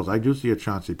Minnesota Timberwolves. I do see a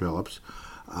Chauncey Billups.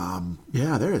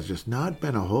 There has just not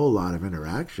been a whole lot of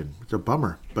interaction. It's a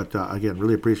bummer. But, again,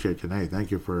 really appreciate Tanae.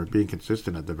 Thank you for being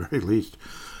consistent at the very least.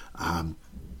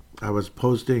 I was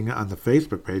posting on the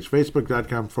Facebook page,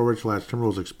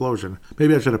 facebook.com/Timberwolves Explosion.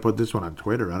 Maybe I should have put this one on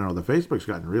Twitter. I don't know. The Facebook's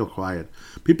gotten real quiet.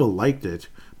 People liked it,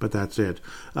 but that's it.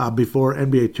 Before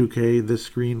NBA 2K, this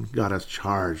screen got us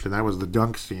charged, and that was the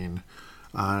dunk scene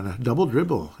on Double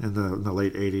Dribble in the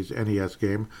late 80s NES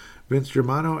game. Vince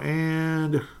Germano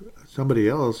and somebody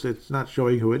else, it's not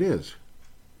showing who it is.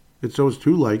 It shows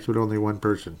 2 likes, but only 1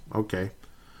 person. Okay.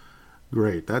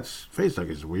 Great. That's Facebook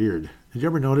is weird. Did you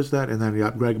ever notice that? And then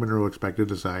Greg Monroe expected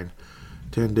to sign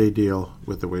 10-day deal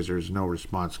with the Wizards. No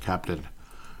response, captain,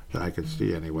 that I could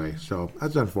see anyway. So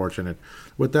that's unfortunate.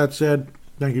 With that said,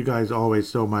 thank you guys always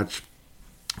so much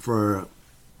for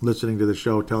listening to the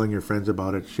show, telling your friends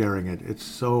about it, sharing it. It's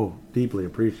so deeply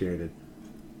appreciated.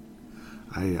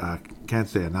 I can't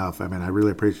say enough. I mean, I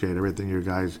really appreciate everything you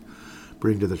guys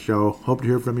bring to the show. Hope to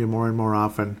hear from you more and more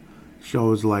often.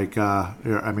 Shows like,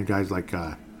 guys like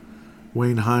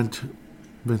Wayne Hunt,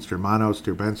 Vince Germano,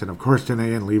 Stu Benson, of course,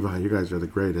 Tanae and Levi. You guys are the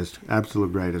greatest,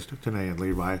 absolute greatest. Tanae and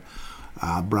Levi.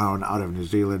 Brown out of New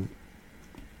Zealand.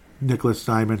 Nicholas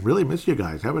Simon. Really miss you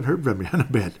guys. Haven't heard from you in a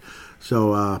bit.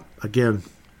 So, again,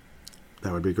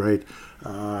 that would be great.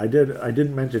 I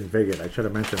didn't mention Vigit. I should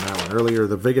have mentioned that one earlier.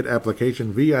 The Vigit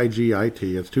application, Vigit.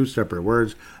 It's 2 separate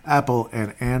words. Apple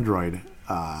and Android.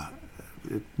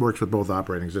 It works with both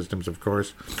operating systems, of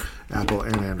course. Apple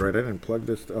and Android. I didn't plug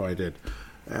this. Oh, I did.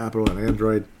 Apple and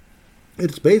Android.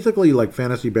 It's basically like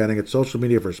fantasy betting. It's social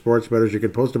media for sports bettors. You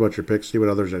can post about your picks, see what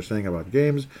others are saying about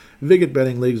games. Vigit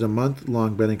Betting League's a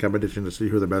month-long betting competition to see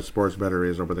who the best sports bettor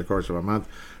is over the course of a month.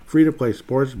 Free-to-play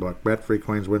sports book. Bet free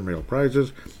coins, win real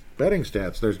prizes. betting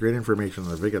stats. There's great information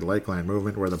on the Viget Lakeline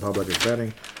movement where the public is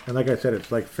betting. And like I said,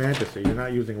 it's like fantasy. You're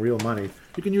not using real money.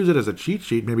 You can use it as a cheat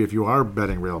sheet, maybe if you are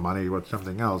betting real money with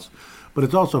something else. But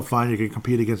it's also fun. You can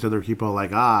compete against other people like,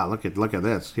 look at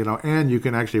this, and you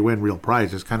can actually win real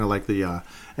prizes, kind of like the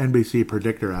NBC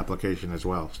Predictor application as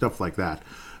well, stuff like that.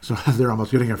 So they're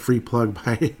almost getting a free plug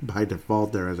by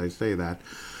default there as I say that.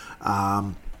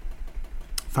 Final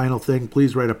thing,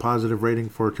 please write a positive rating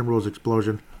for Timberwolves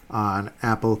Explosion on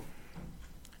Apple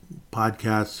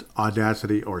Podcasts,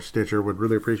 Audacity, or Stitcher. Would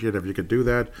really appreciate it if you could do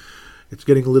that. It's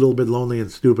getting a little bit lonely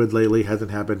and stupid lately.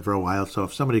 Hasn't happened for a while. So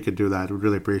if somebody could do that, we'd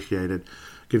really appreciate it.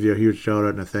 Give you a huge shout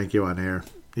out and a thank you on air.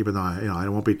 Even though I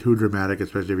won't be too dramatic,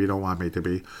 especially if you don't want me to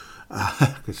be,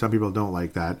 because some people don't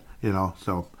like that.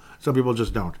 So some people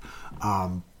just don't.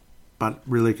 But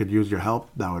really could use your help.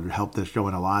 That would help this show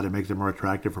in a lot. It makes it more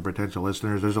attractive for potential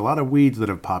listeners. There's a lot of weeds that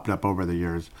have popped up over the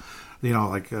years.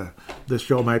 This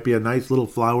show might be a nice little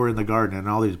flower in the garden, and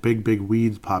all these big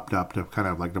weeds popped up to kind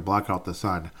of like to block out the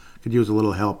sun. Could use a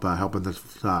little help helping this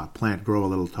plant grow a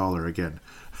little taller again.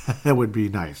 That would be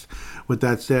nice. With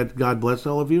that said, God bless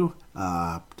all of you.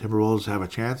 Timberwolves have a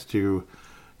chance to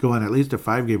go on at least a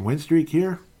 5-game win streak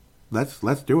here. Let's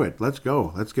do it. Let's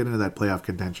go. Let's get into that playoff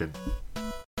contention.